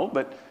don't know,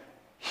 but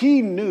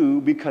he knew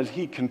because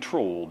he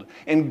controlled.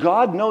 And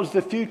God knows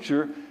the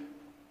future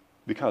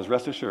because,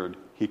 rest assured,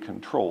 he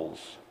controls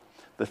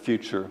the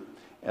future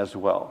as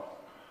well.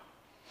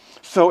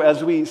 So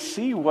as we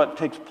see what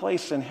takes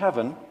place in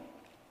heaven,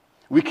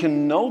 we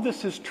can know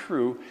this is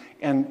true,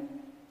 and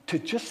to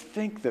just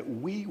think that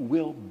we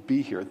will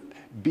be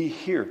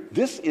here.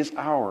 This is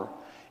our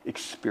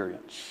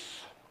experience.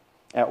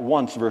 At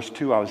once, verse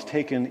 2, I was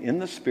taken in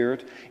the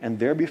Spirit, and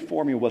there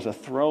before me was a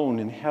throne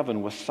in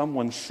heaven with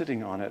someone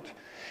sitting on it.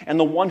 And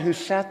the one who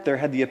sat there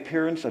had the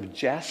appearance of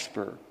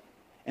jasper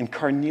and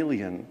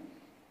carnelian.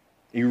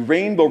 A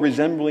rainbow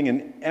resembling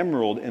an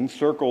emerald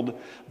encircled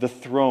the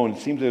throne.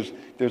 It seems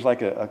there's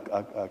like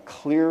a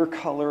clear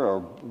color, a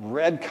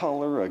red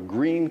color, a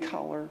green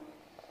color.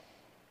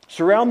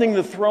 Surrounding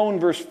the throne,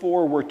 verse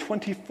 4, were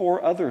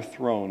 24 other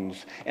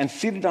thrones, and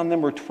seated on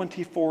them were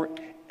 24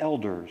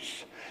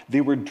 elders.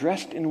 They were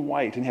dressed in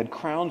white and had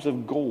crowns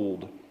of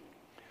gold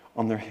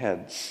on their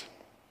heads.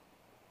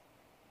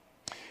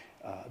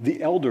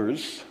 The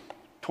elders,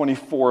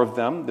 24 of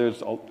them,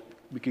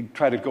 we could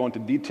try to go into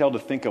detail to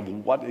think of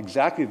what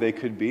exactly they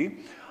could be.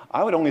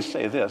 I would only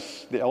say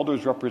this: the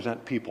elders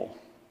represent people.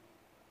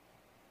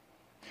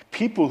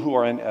 People who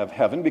are of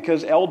heaven,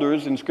 because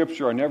elders in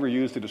Scripture are never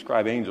used to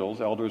describe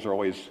angels. Elders are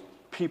always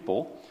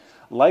people.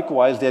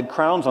 Likewise, they had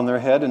crowns on their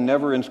head, and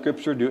never in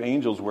Scripture do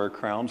angels wear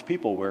crowns.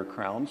 People wear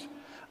crowns.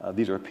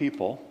 These are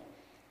people.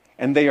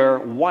 And they are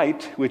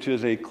white, which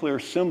is a clear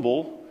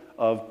symbol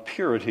of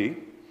purity,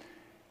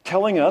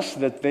 telling us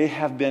that they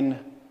have been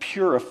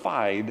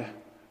purified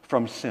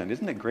from sin.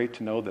 Isn't it great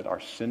to know that our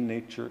sin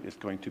nature is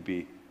going to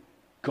be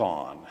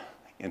gone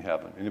in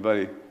heaven?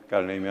 Anybody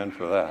got an amen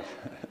for that?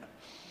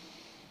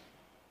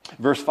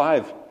 Verse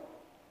 5.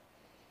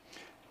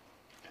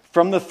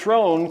 From the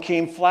throne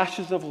came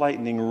flashes of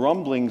lightning,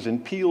 rumblings,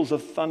 and peals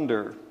of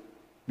thunder.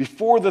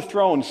 Before the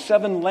throne,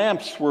 7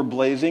 lamps were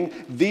blazing.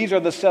 These are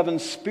the 7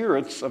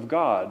 spirits of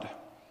God.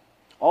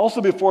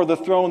 Also before the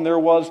throne there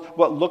was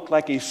what looked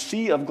like a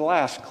sea of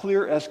glass,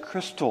 clear as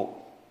crystal.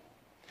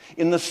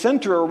 In the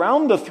center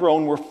around the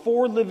throne were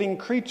 4 living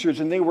creatures,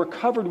 and they were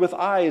covered with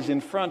eyes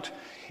in front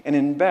and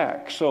in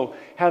back. So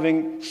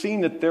having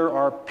seen that there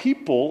are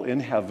people in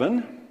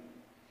heaven,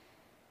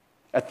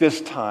 at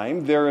this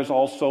time there is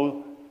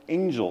also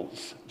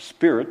angels.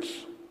 Spirits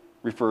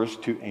refers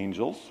to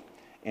angels,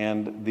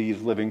 and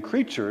these living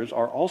creatures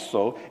are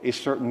also a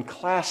certain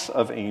class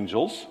of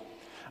angels,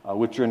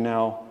 which are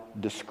now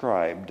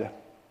described.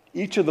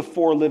 Each of the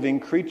 4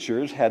 living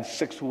creatures had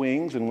 6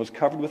 wings and was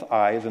covered with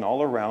eyes, and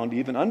all around,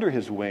 even under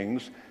his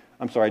wings.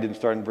 I'm sorry, I didn't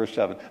start in verse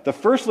 7. The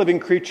first living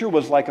creature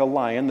was like a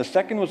lion. The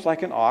second was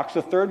like an ox.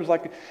 The third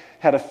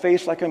had a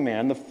face like a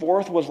man. The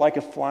fourth was like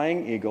a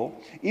flying eagle.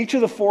 Each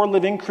of the 4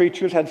 living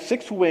creatures had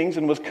 6 wings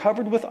and was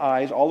covered with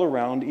eyes all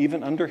around,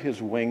 even under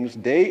his wings.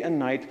 Day and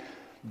night,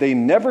 they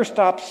never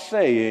stopped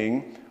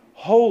saying,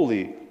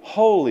 "Holy,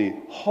 holy,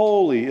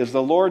 holy is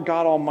the Lord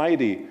God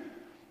Almighty,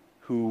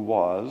 who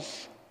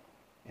was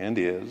and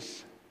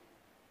is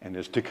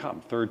to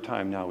come." 3rd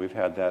time now we've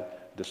had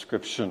that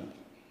description.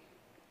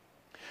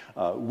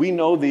 We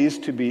know these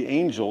to be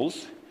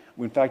angels.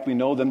 In fact, we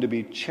know them to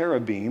be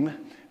cherubim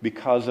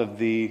because of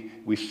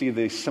we see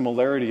the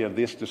similarity of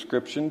this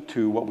description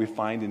to what we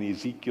find in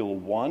Ezekiel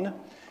 1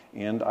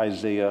 and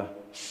Isaiah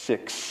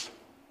 6.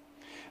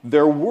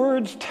 Their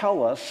words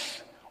tell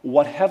us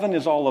what heaven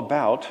is all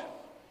about.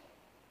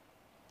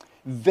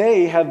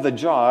 They have the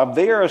job,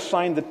 they are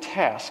assigned the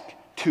task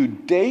to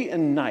day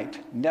and night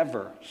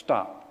never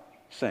stop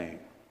saying,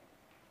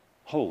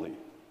 "Holy,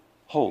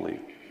 holy,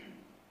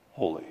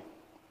 holy."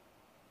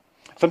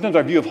 Sometimes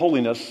our view of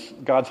holiness,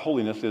 God's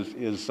holiness,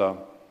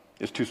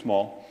 is too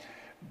small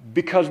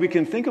because we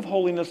can think of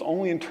holiness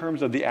only in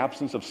terms of the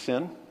absence of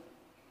sin.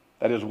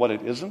 That is what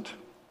it isn't.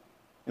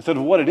 Instead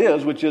of what it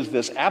is, which is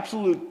this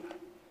absolute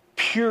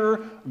pure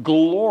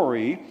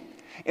glory.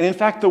 And in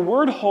fact, the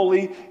word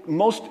holy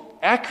most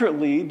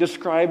accurately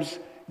describes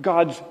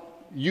God's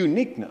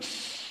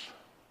uniqueness,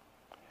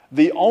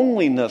 the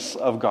onlyness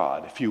of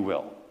God, if you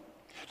will.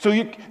 So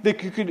you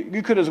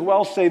could as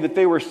well say that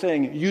they were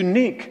saying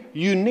unique,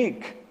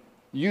 unique,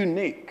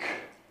 unique.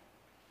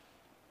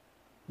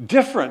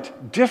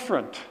 Different,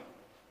 different,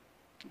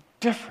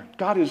 different.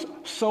 God is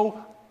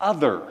so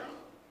other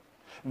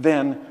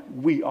than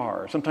we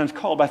are. Sometimes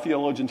called by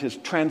theologians his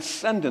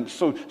transcendent,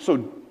 so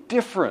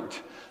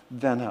different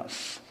than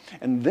us.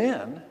 And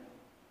then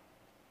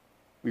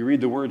we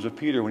read the words of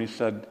Peter when he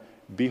said,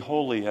 "Be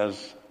holy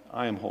as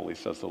I am holy,"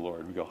 says the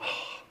Lord. We go,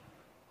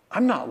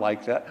 I'm not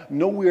like that.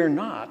 No, we're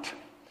not.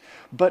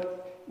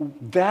 But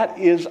that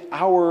is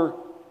our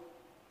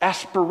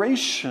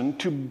aspiration,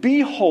 to be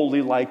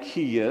holy like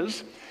he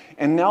is.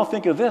 And now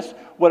think of this.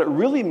 What it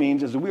really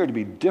means is that we are to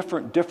be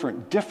different,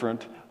 different,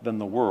 different than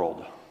the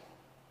world.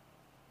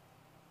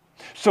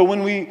 So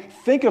when we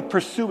think of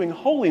pursuing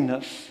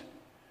holiness,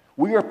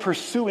 we are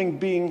pursuing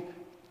being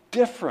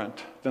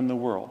different than the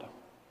world.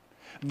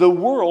 The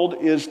world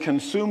is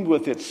consumed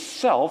with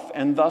itself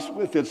and thus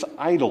with its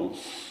idols,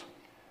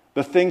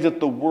 the things that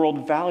the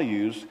world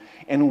values,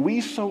 and we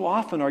so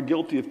often are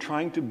guilty of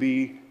trying to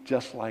be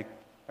just like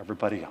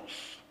everybody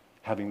else,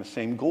 having the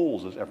same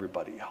goals as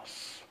everybody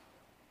else.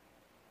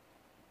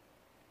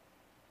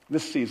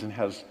 This season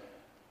has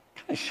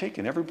kind of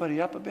shaken everybody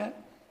up a bit.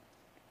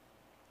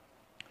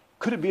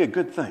 Could it be a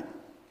good thing?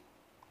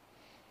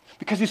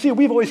 Because you see,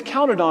 we've always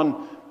counted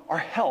on our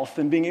health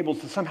and being able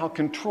to somehow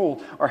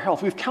control our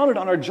health. We've counted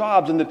on our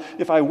jobs and that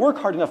if I work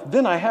hard enough,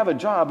 then I have a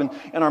job,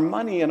 and our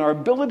money and our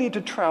ability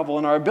to travel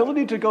and our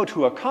ability to go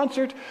to a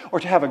concert or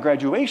to have a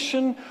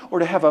graduation or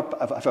to have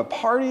a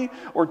party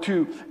or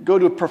to go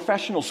to a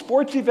professional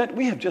sports event.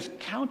 We have just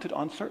counted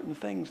on certain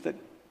things that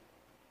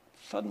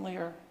suddenly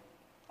are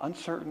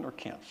uncertain or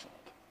canceled.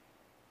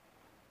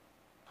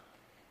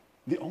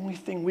 The only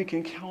thing we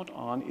can count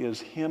on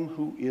is him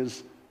who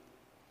is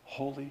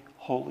holy,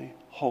 holy,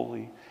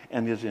 holy,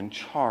 and is in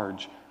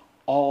charge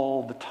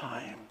all the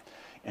time.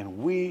 And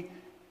we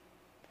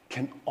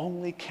can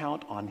only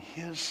count on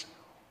his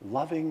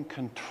loving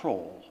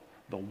control,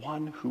 the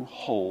one who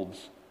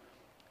holds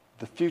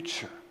the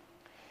future.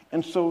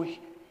 And so,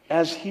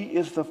 as he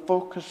is the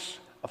focus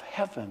of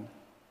heaven,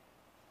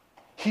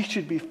 he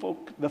should be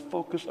the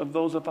focus of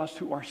those of us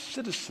who are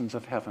citizens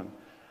of heaven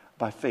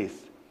by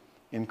faith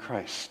in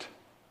Christ.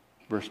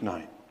 Verse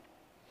 9.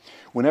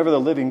 Whenever the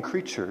living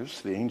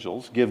creatures, the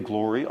angels, give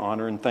glory,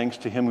 honor, and thanks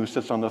to him who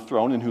sits on the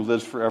throne and who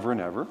lives forever and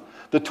ever,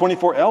 the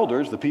 24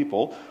 elders, the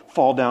people,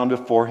 fall down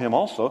before him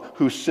also,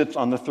 who sits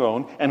on the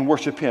throne, and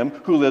worship him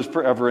who lives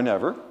forever and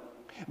ever.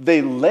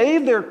 They lay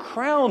their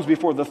crowns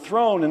before the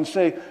throne and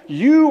say,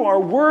 "You are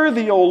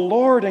worthy, O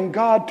Lord and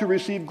God, to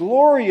receive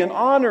glory and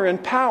honor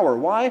and power."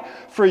 Why?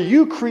 For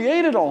you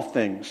created all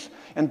things,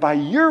 and by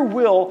your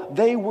will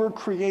they were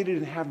created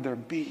and have their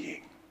being.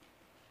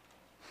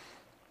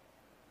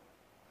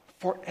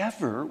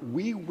 Forever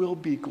we will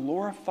be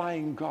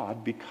glorifying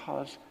God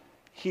because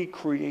he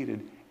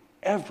created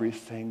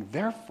everything.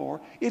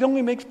 Therefore, it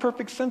only makes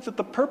perfect sense that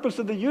the purpose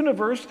of the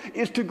universe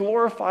is to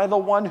glorify the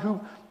one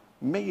who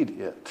made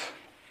it.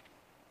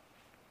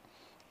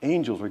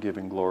 Angels are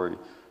giving glory.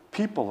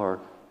 People are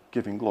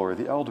giving glory.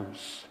 The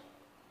elders.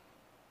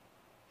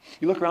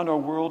 You look around our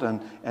world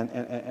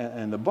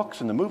and the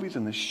books and the movies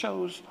and the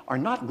shows are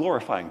not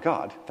glorifying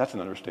God. That's an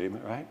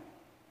understatement, right?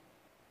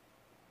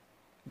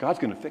 God's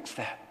going to fix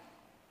that.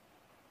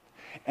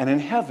 And in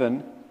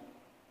heaven,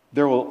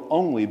 there will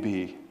only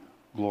be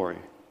glory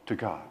to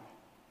God.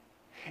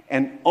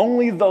 And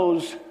only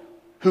those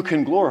who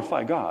can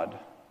glorify God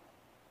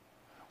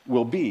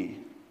will be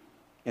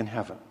in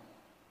heaven.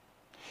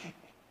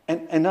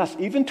 And us,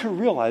 even to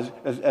realize,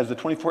 as the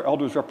 24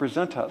 elders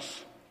represent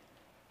us,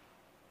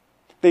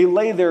 they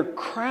lay their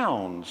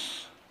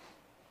crowns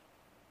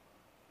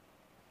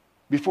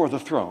before the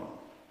throne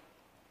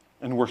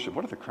and worship.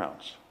 What are the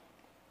crowns?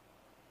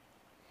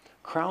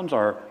 Crowns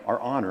are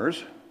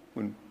honors.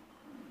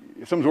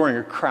 If someone's wearing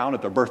a crown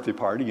at their birthday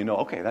party, you know,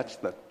 okay, that's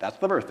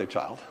the birthday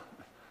child.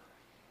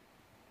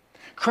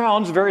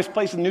 Crowns, various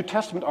places in the New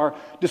Testament, are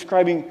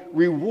describing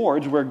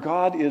rewards where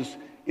God is,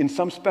 in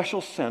some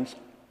special sense,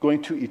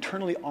 going to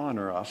eternally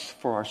honor us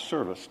for our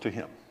service to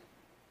him.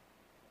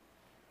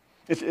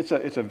 It's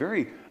a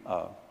very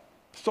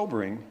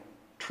sobering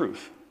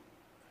truth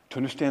to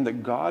understand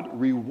that God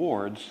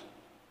rewards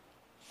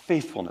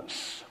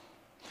faithfulness.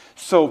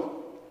 So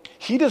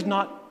he does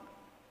not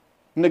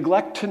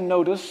neglect to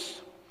notice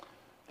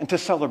and to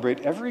celebrate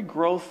every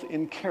growth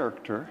in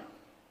character,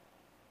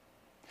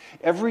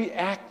 every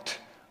act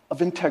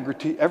of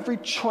integrity, every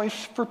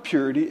choice for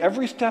purity,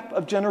 every step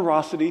of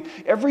generosity,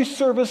 every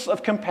service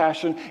of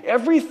compassion,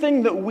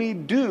 everything that we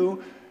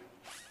do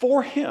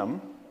for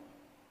him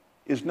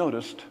is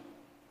noticed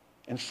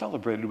and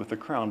celebrated with a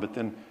crown. But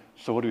then,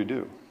 so what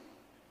do?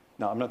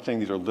 Now, I'm not saying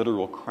these are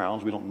literal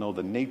crowns. We don't know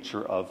the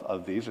nature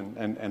of these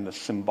and the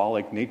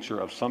symbolic nature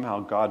of somehow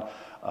God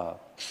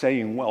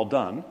saying, well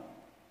done.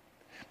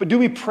 But do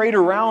we parade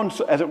around,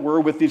 as it were,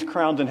 with these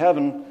crowns in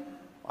heaven?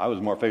 I was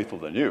more faithful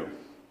than you.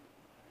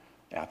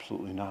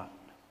 Absolutely not.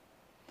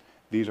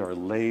 These are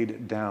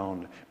laid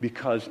down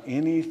because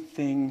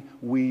anything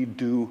we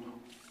do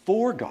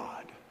for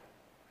God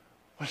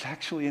was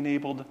actually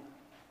enabled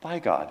by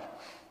God.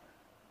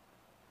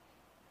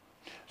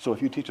 So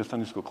if you teach a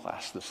Sunday school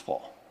class this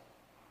fall,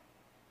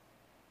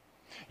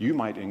 you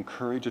might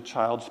encourage a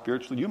child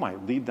spiritually. You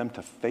might lead them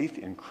to faith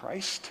in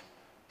Christ.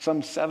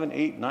 Some 7,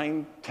 8,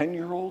 9,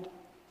 10-year-old.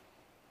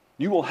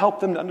 You will help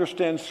them to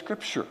understand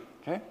Scripture,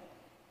 okay?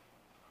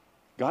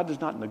 God does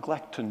not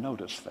neglect to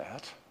notice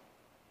that.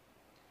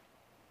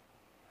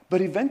 But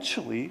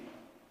eventually,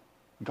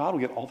 God will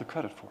get all the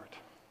credit for it.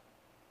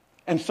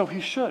 And so he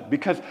should,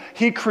 because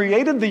he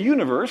created the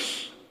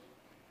universe,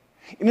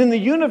 and in the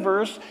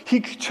universe,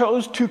 he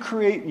chose to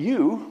create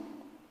you,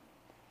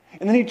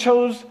 and then he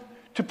chose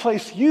to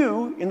place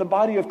you in the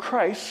body of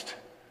Christ,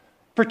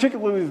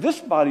 particularly this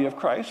body of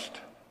Christ,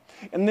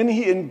 and then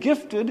he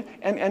gifted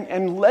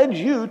and led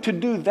you to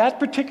do that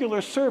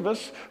particular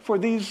service for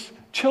these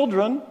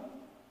children.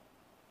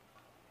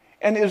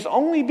 And it is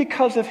only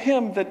because of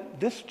him that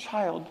this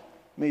child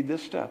made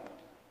this step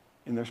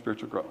in their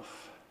spiritual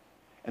growth.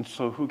 And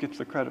so who gets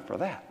the credit for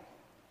that?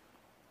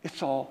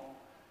 It's all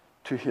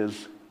to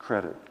his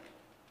credit.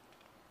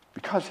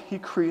 Because he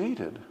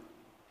created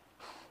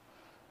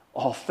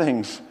all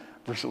things,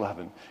 verse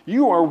 11.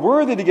 You are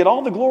worthy to get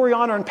all the glory,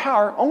 honor, and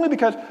power only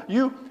because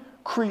you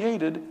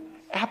created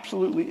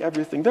absolutely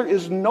everything. There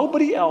is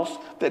nobody else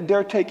that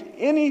dare take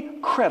any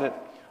credit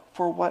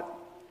for what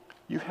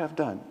you have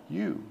done.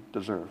 You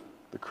deserve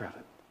the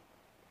credit.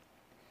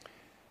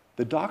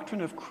 The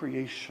doctrine of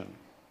creation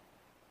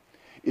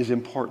is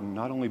important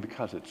not only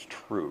because it's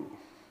true,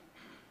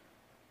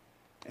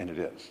 and it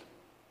is.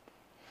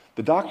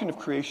 The doctrine of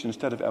creation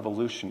instead of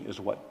evolution is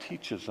what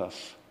teaches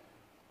us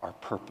our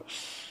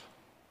purpose.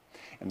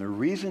 And the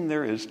reason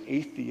there is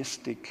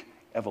atheistic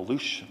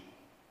evolution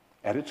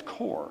at its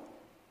core,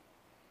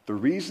 the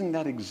reason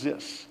that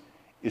exists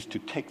is to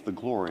take the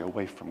glory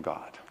away from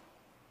God.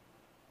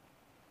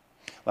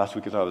 Last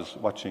week as I was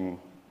watching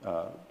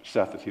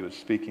Seth as he was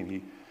speaking,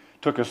 he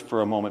took us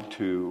for a moment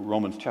to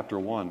Romans chapter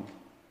 1,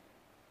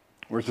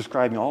 where it's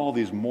describing all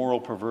these moral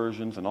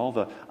perversions and all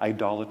the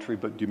idolatry.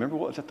 But do you remember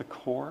what was at the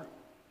core?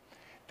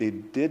 They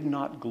did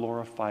not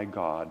glorify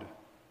God,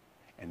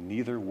 and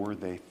neither were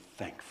they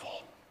thankful.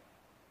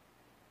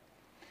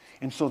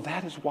 And so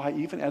that is why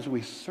even as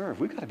we serve,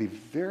 we've got to be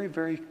very,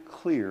 very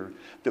clear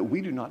that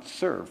we do not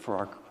serve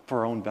for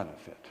our own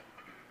benefit,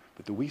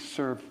 but that we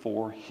serve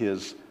for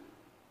his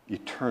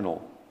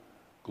eternal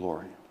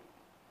glory.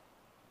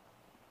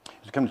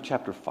 As we come to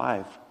chapter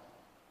 5,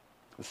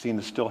 the scene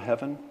is still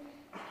heaven,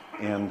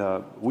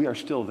 and we are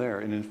still there.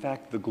 And in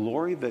fact, the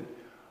glory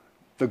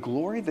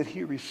that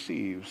he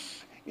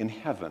receives in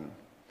heaven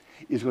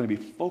is going to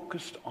be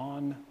focused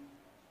on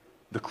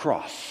the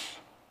cross.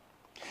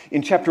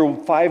 In chapter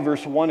 5,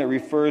 verse 1, it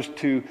refers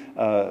to,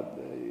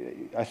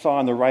 I saw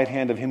on the right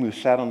hand of him who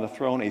sat on the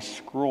throne a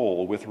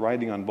scroll with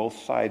writing on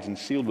both sides and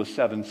sealed with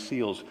 7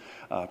 seals.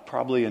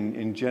 Probably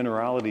in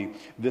generality,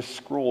 this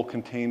scroll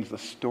contains the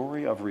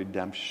story of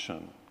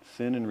redemption.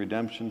 Sin and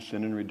redemption,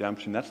 sin and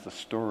redemption. That's the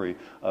story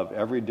of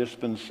every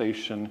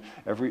dispensation,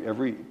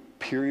 every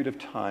period of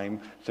time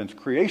since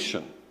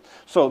creation.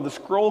 So the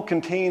scroll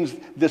contains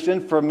this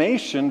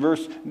information,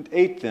 verse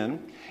 8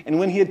 then. And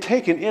when he had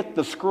taken it,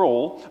 the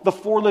scroll, the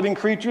 4 living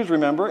creatures,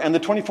 remember, and the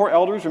 24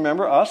 elders,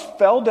 remember us,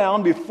 fell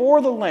down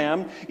before the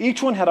Lamb.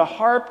 Each one had a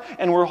harp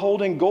and were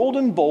holding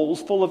golden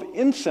bowls full of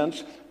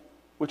incense,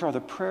 which are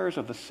the prayers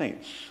of the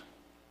saints.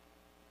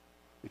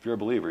 If you're a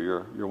believer,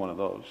 you're one of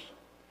those.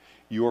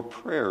 Your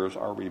prayers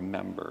are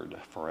remembered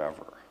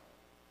forever.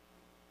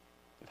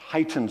 It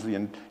heightens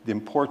the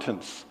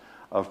importance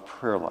of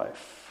prayer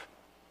life.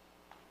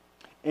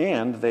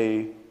 And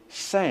they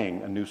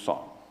sang a new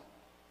song.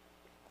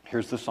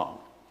 Here's the song.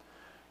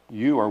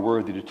 You are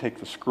worthy to take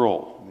the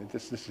scroll.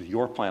 This is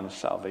your plan of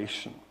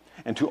salvation.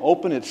 And to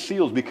open its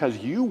seals because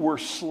you were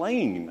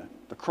slain,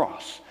 the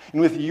cross. And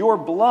with your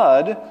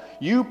blood,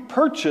 you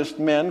purchased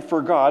men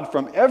for God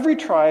from every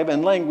tribe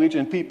and language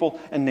and people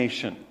and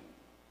nation.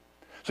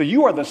 So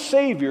you are the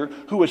Savior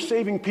who is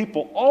saving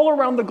people all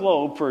around the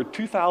globe for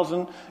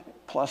 2,000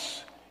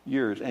 plus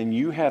years. And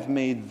you have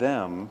made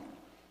them,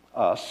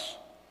 us,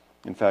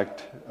 in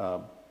fact,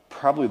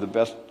 probably the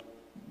best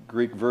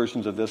Greek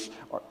versions of this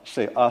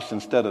say us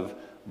instead of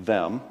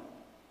them,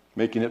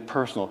 making it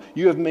personal.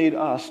 You have made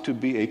us to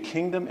be a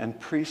kingdom and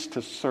priests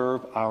to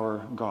serve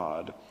our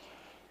God,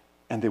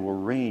 and they will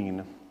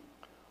reign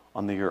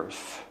on the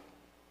earth.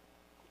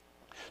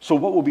 So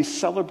what will be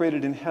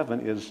celebrated in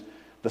heaven is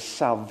the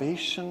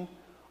salvation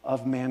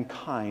of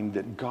mankind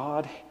that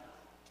God,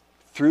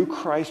 through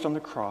Christ on the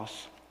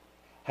cross,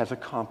 has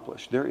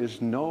accomplished. There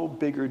is no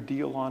bigger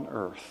deal on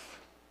earth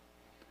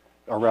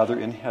or rather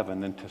in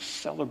heaven, than to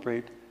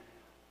celebrate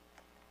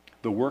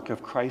the work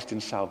of Christ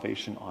in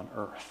salvation on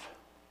earth.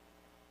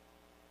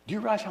 Do you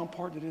realize how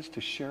important it is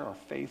to share our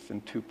faith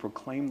and to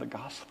proclaim the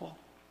gospel?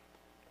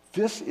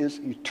 This is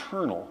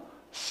eternal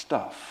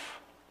stuff.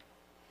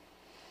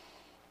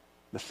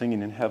 The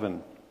singing in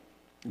heaven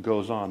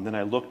goes on. Then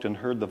I looked and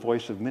heard the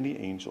voice of many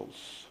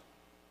angels,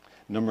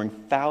 numbering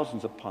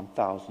thousands upon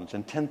thousands,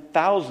 and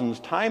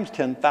 10,000s times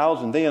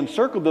 10,000. They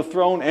encircled the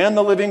throne and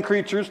the living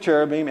creatures,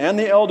 cherubim, and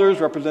the elders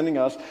representing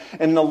us.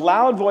 And in a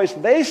loud voice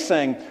they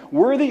sang,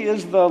 "Worthy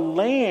is the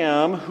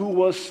Lamb who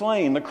was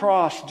slain," the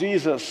cross,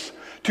 Jesus,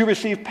 "to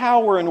receive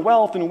power and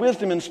wealth and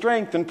wisdom and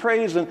strength and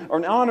praise and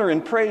honor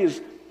and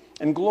praise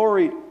and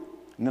glory."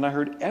 And then I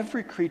heard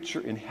every creature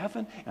in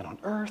heaven and on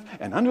earth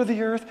and under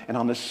the earth and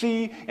on the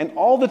sea and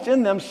all that's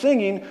in them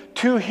singing,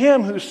 "To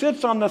him who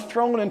sits on the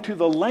throne and to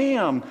the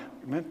Lamb,"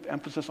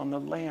 emphasis on the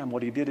Lamb,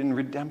 what he did in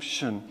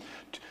redemption,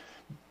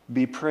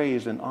 "be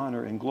praise and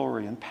honor and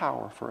glory and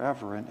power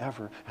forever and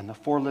ever." And the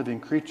four living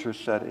creatures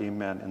said,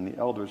 "Amen." And the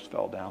elders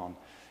fell down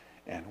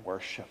and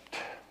worshiped,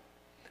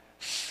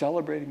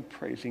 celebrating,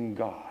 praising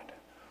God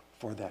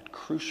for that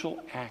crucial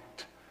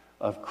act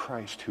of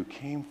Christ who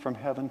came from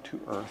heaven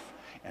to earth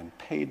and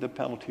paid the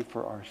penalty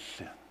for our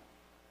sin.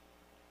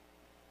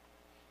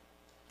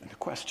 And the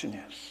question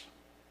is,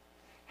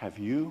 have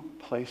you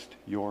placed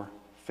your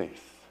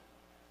faith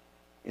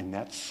in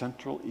that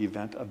central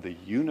event of the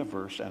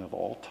universe and of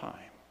all time?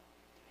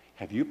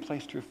 Have you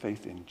placed your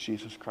faith in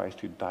Jesus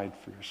Christ who died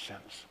for your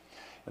sins?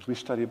 As we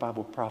study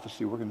Bible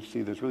prophecy, we're going to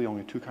see there's really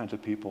only two kinds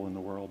of people in the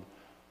world,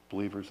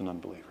 believers and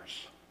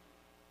unbelievers.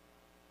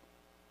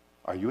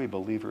 Are you a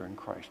believer in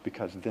Christ?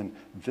 Because then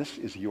this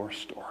is your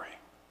story.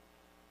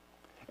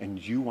 And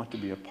you want to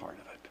be a part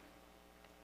of it.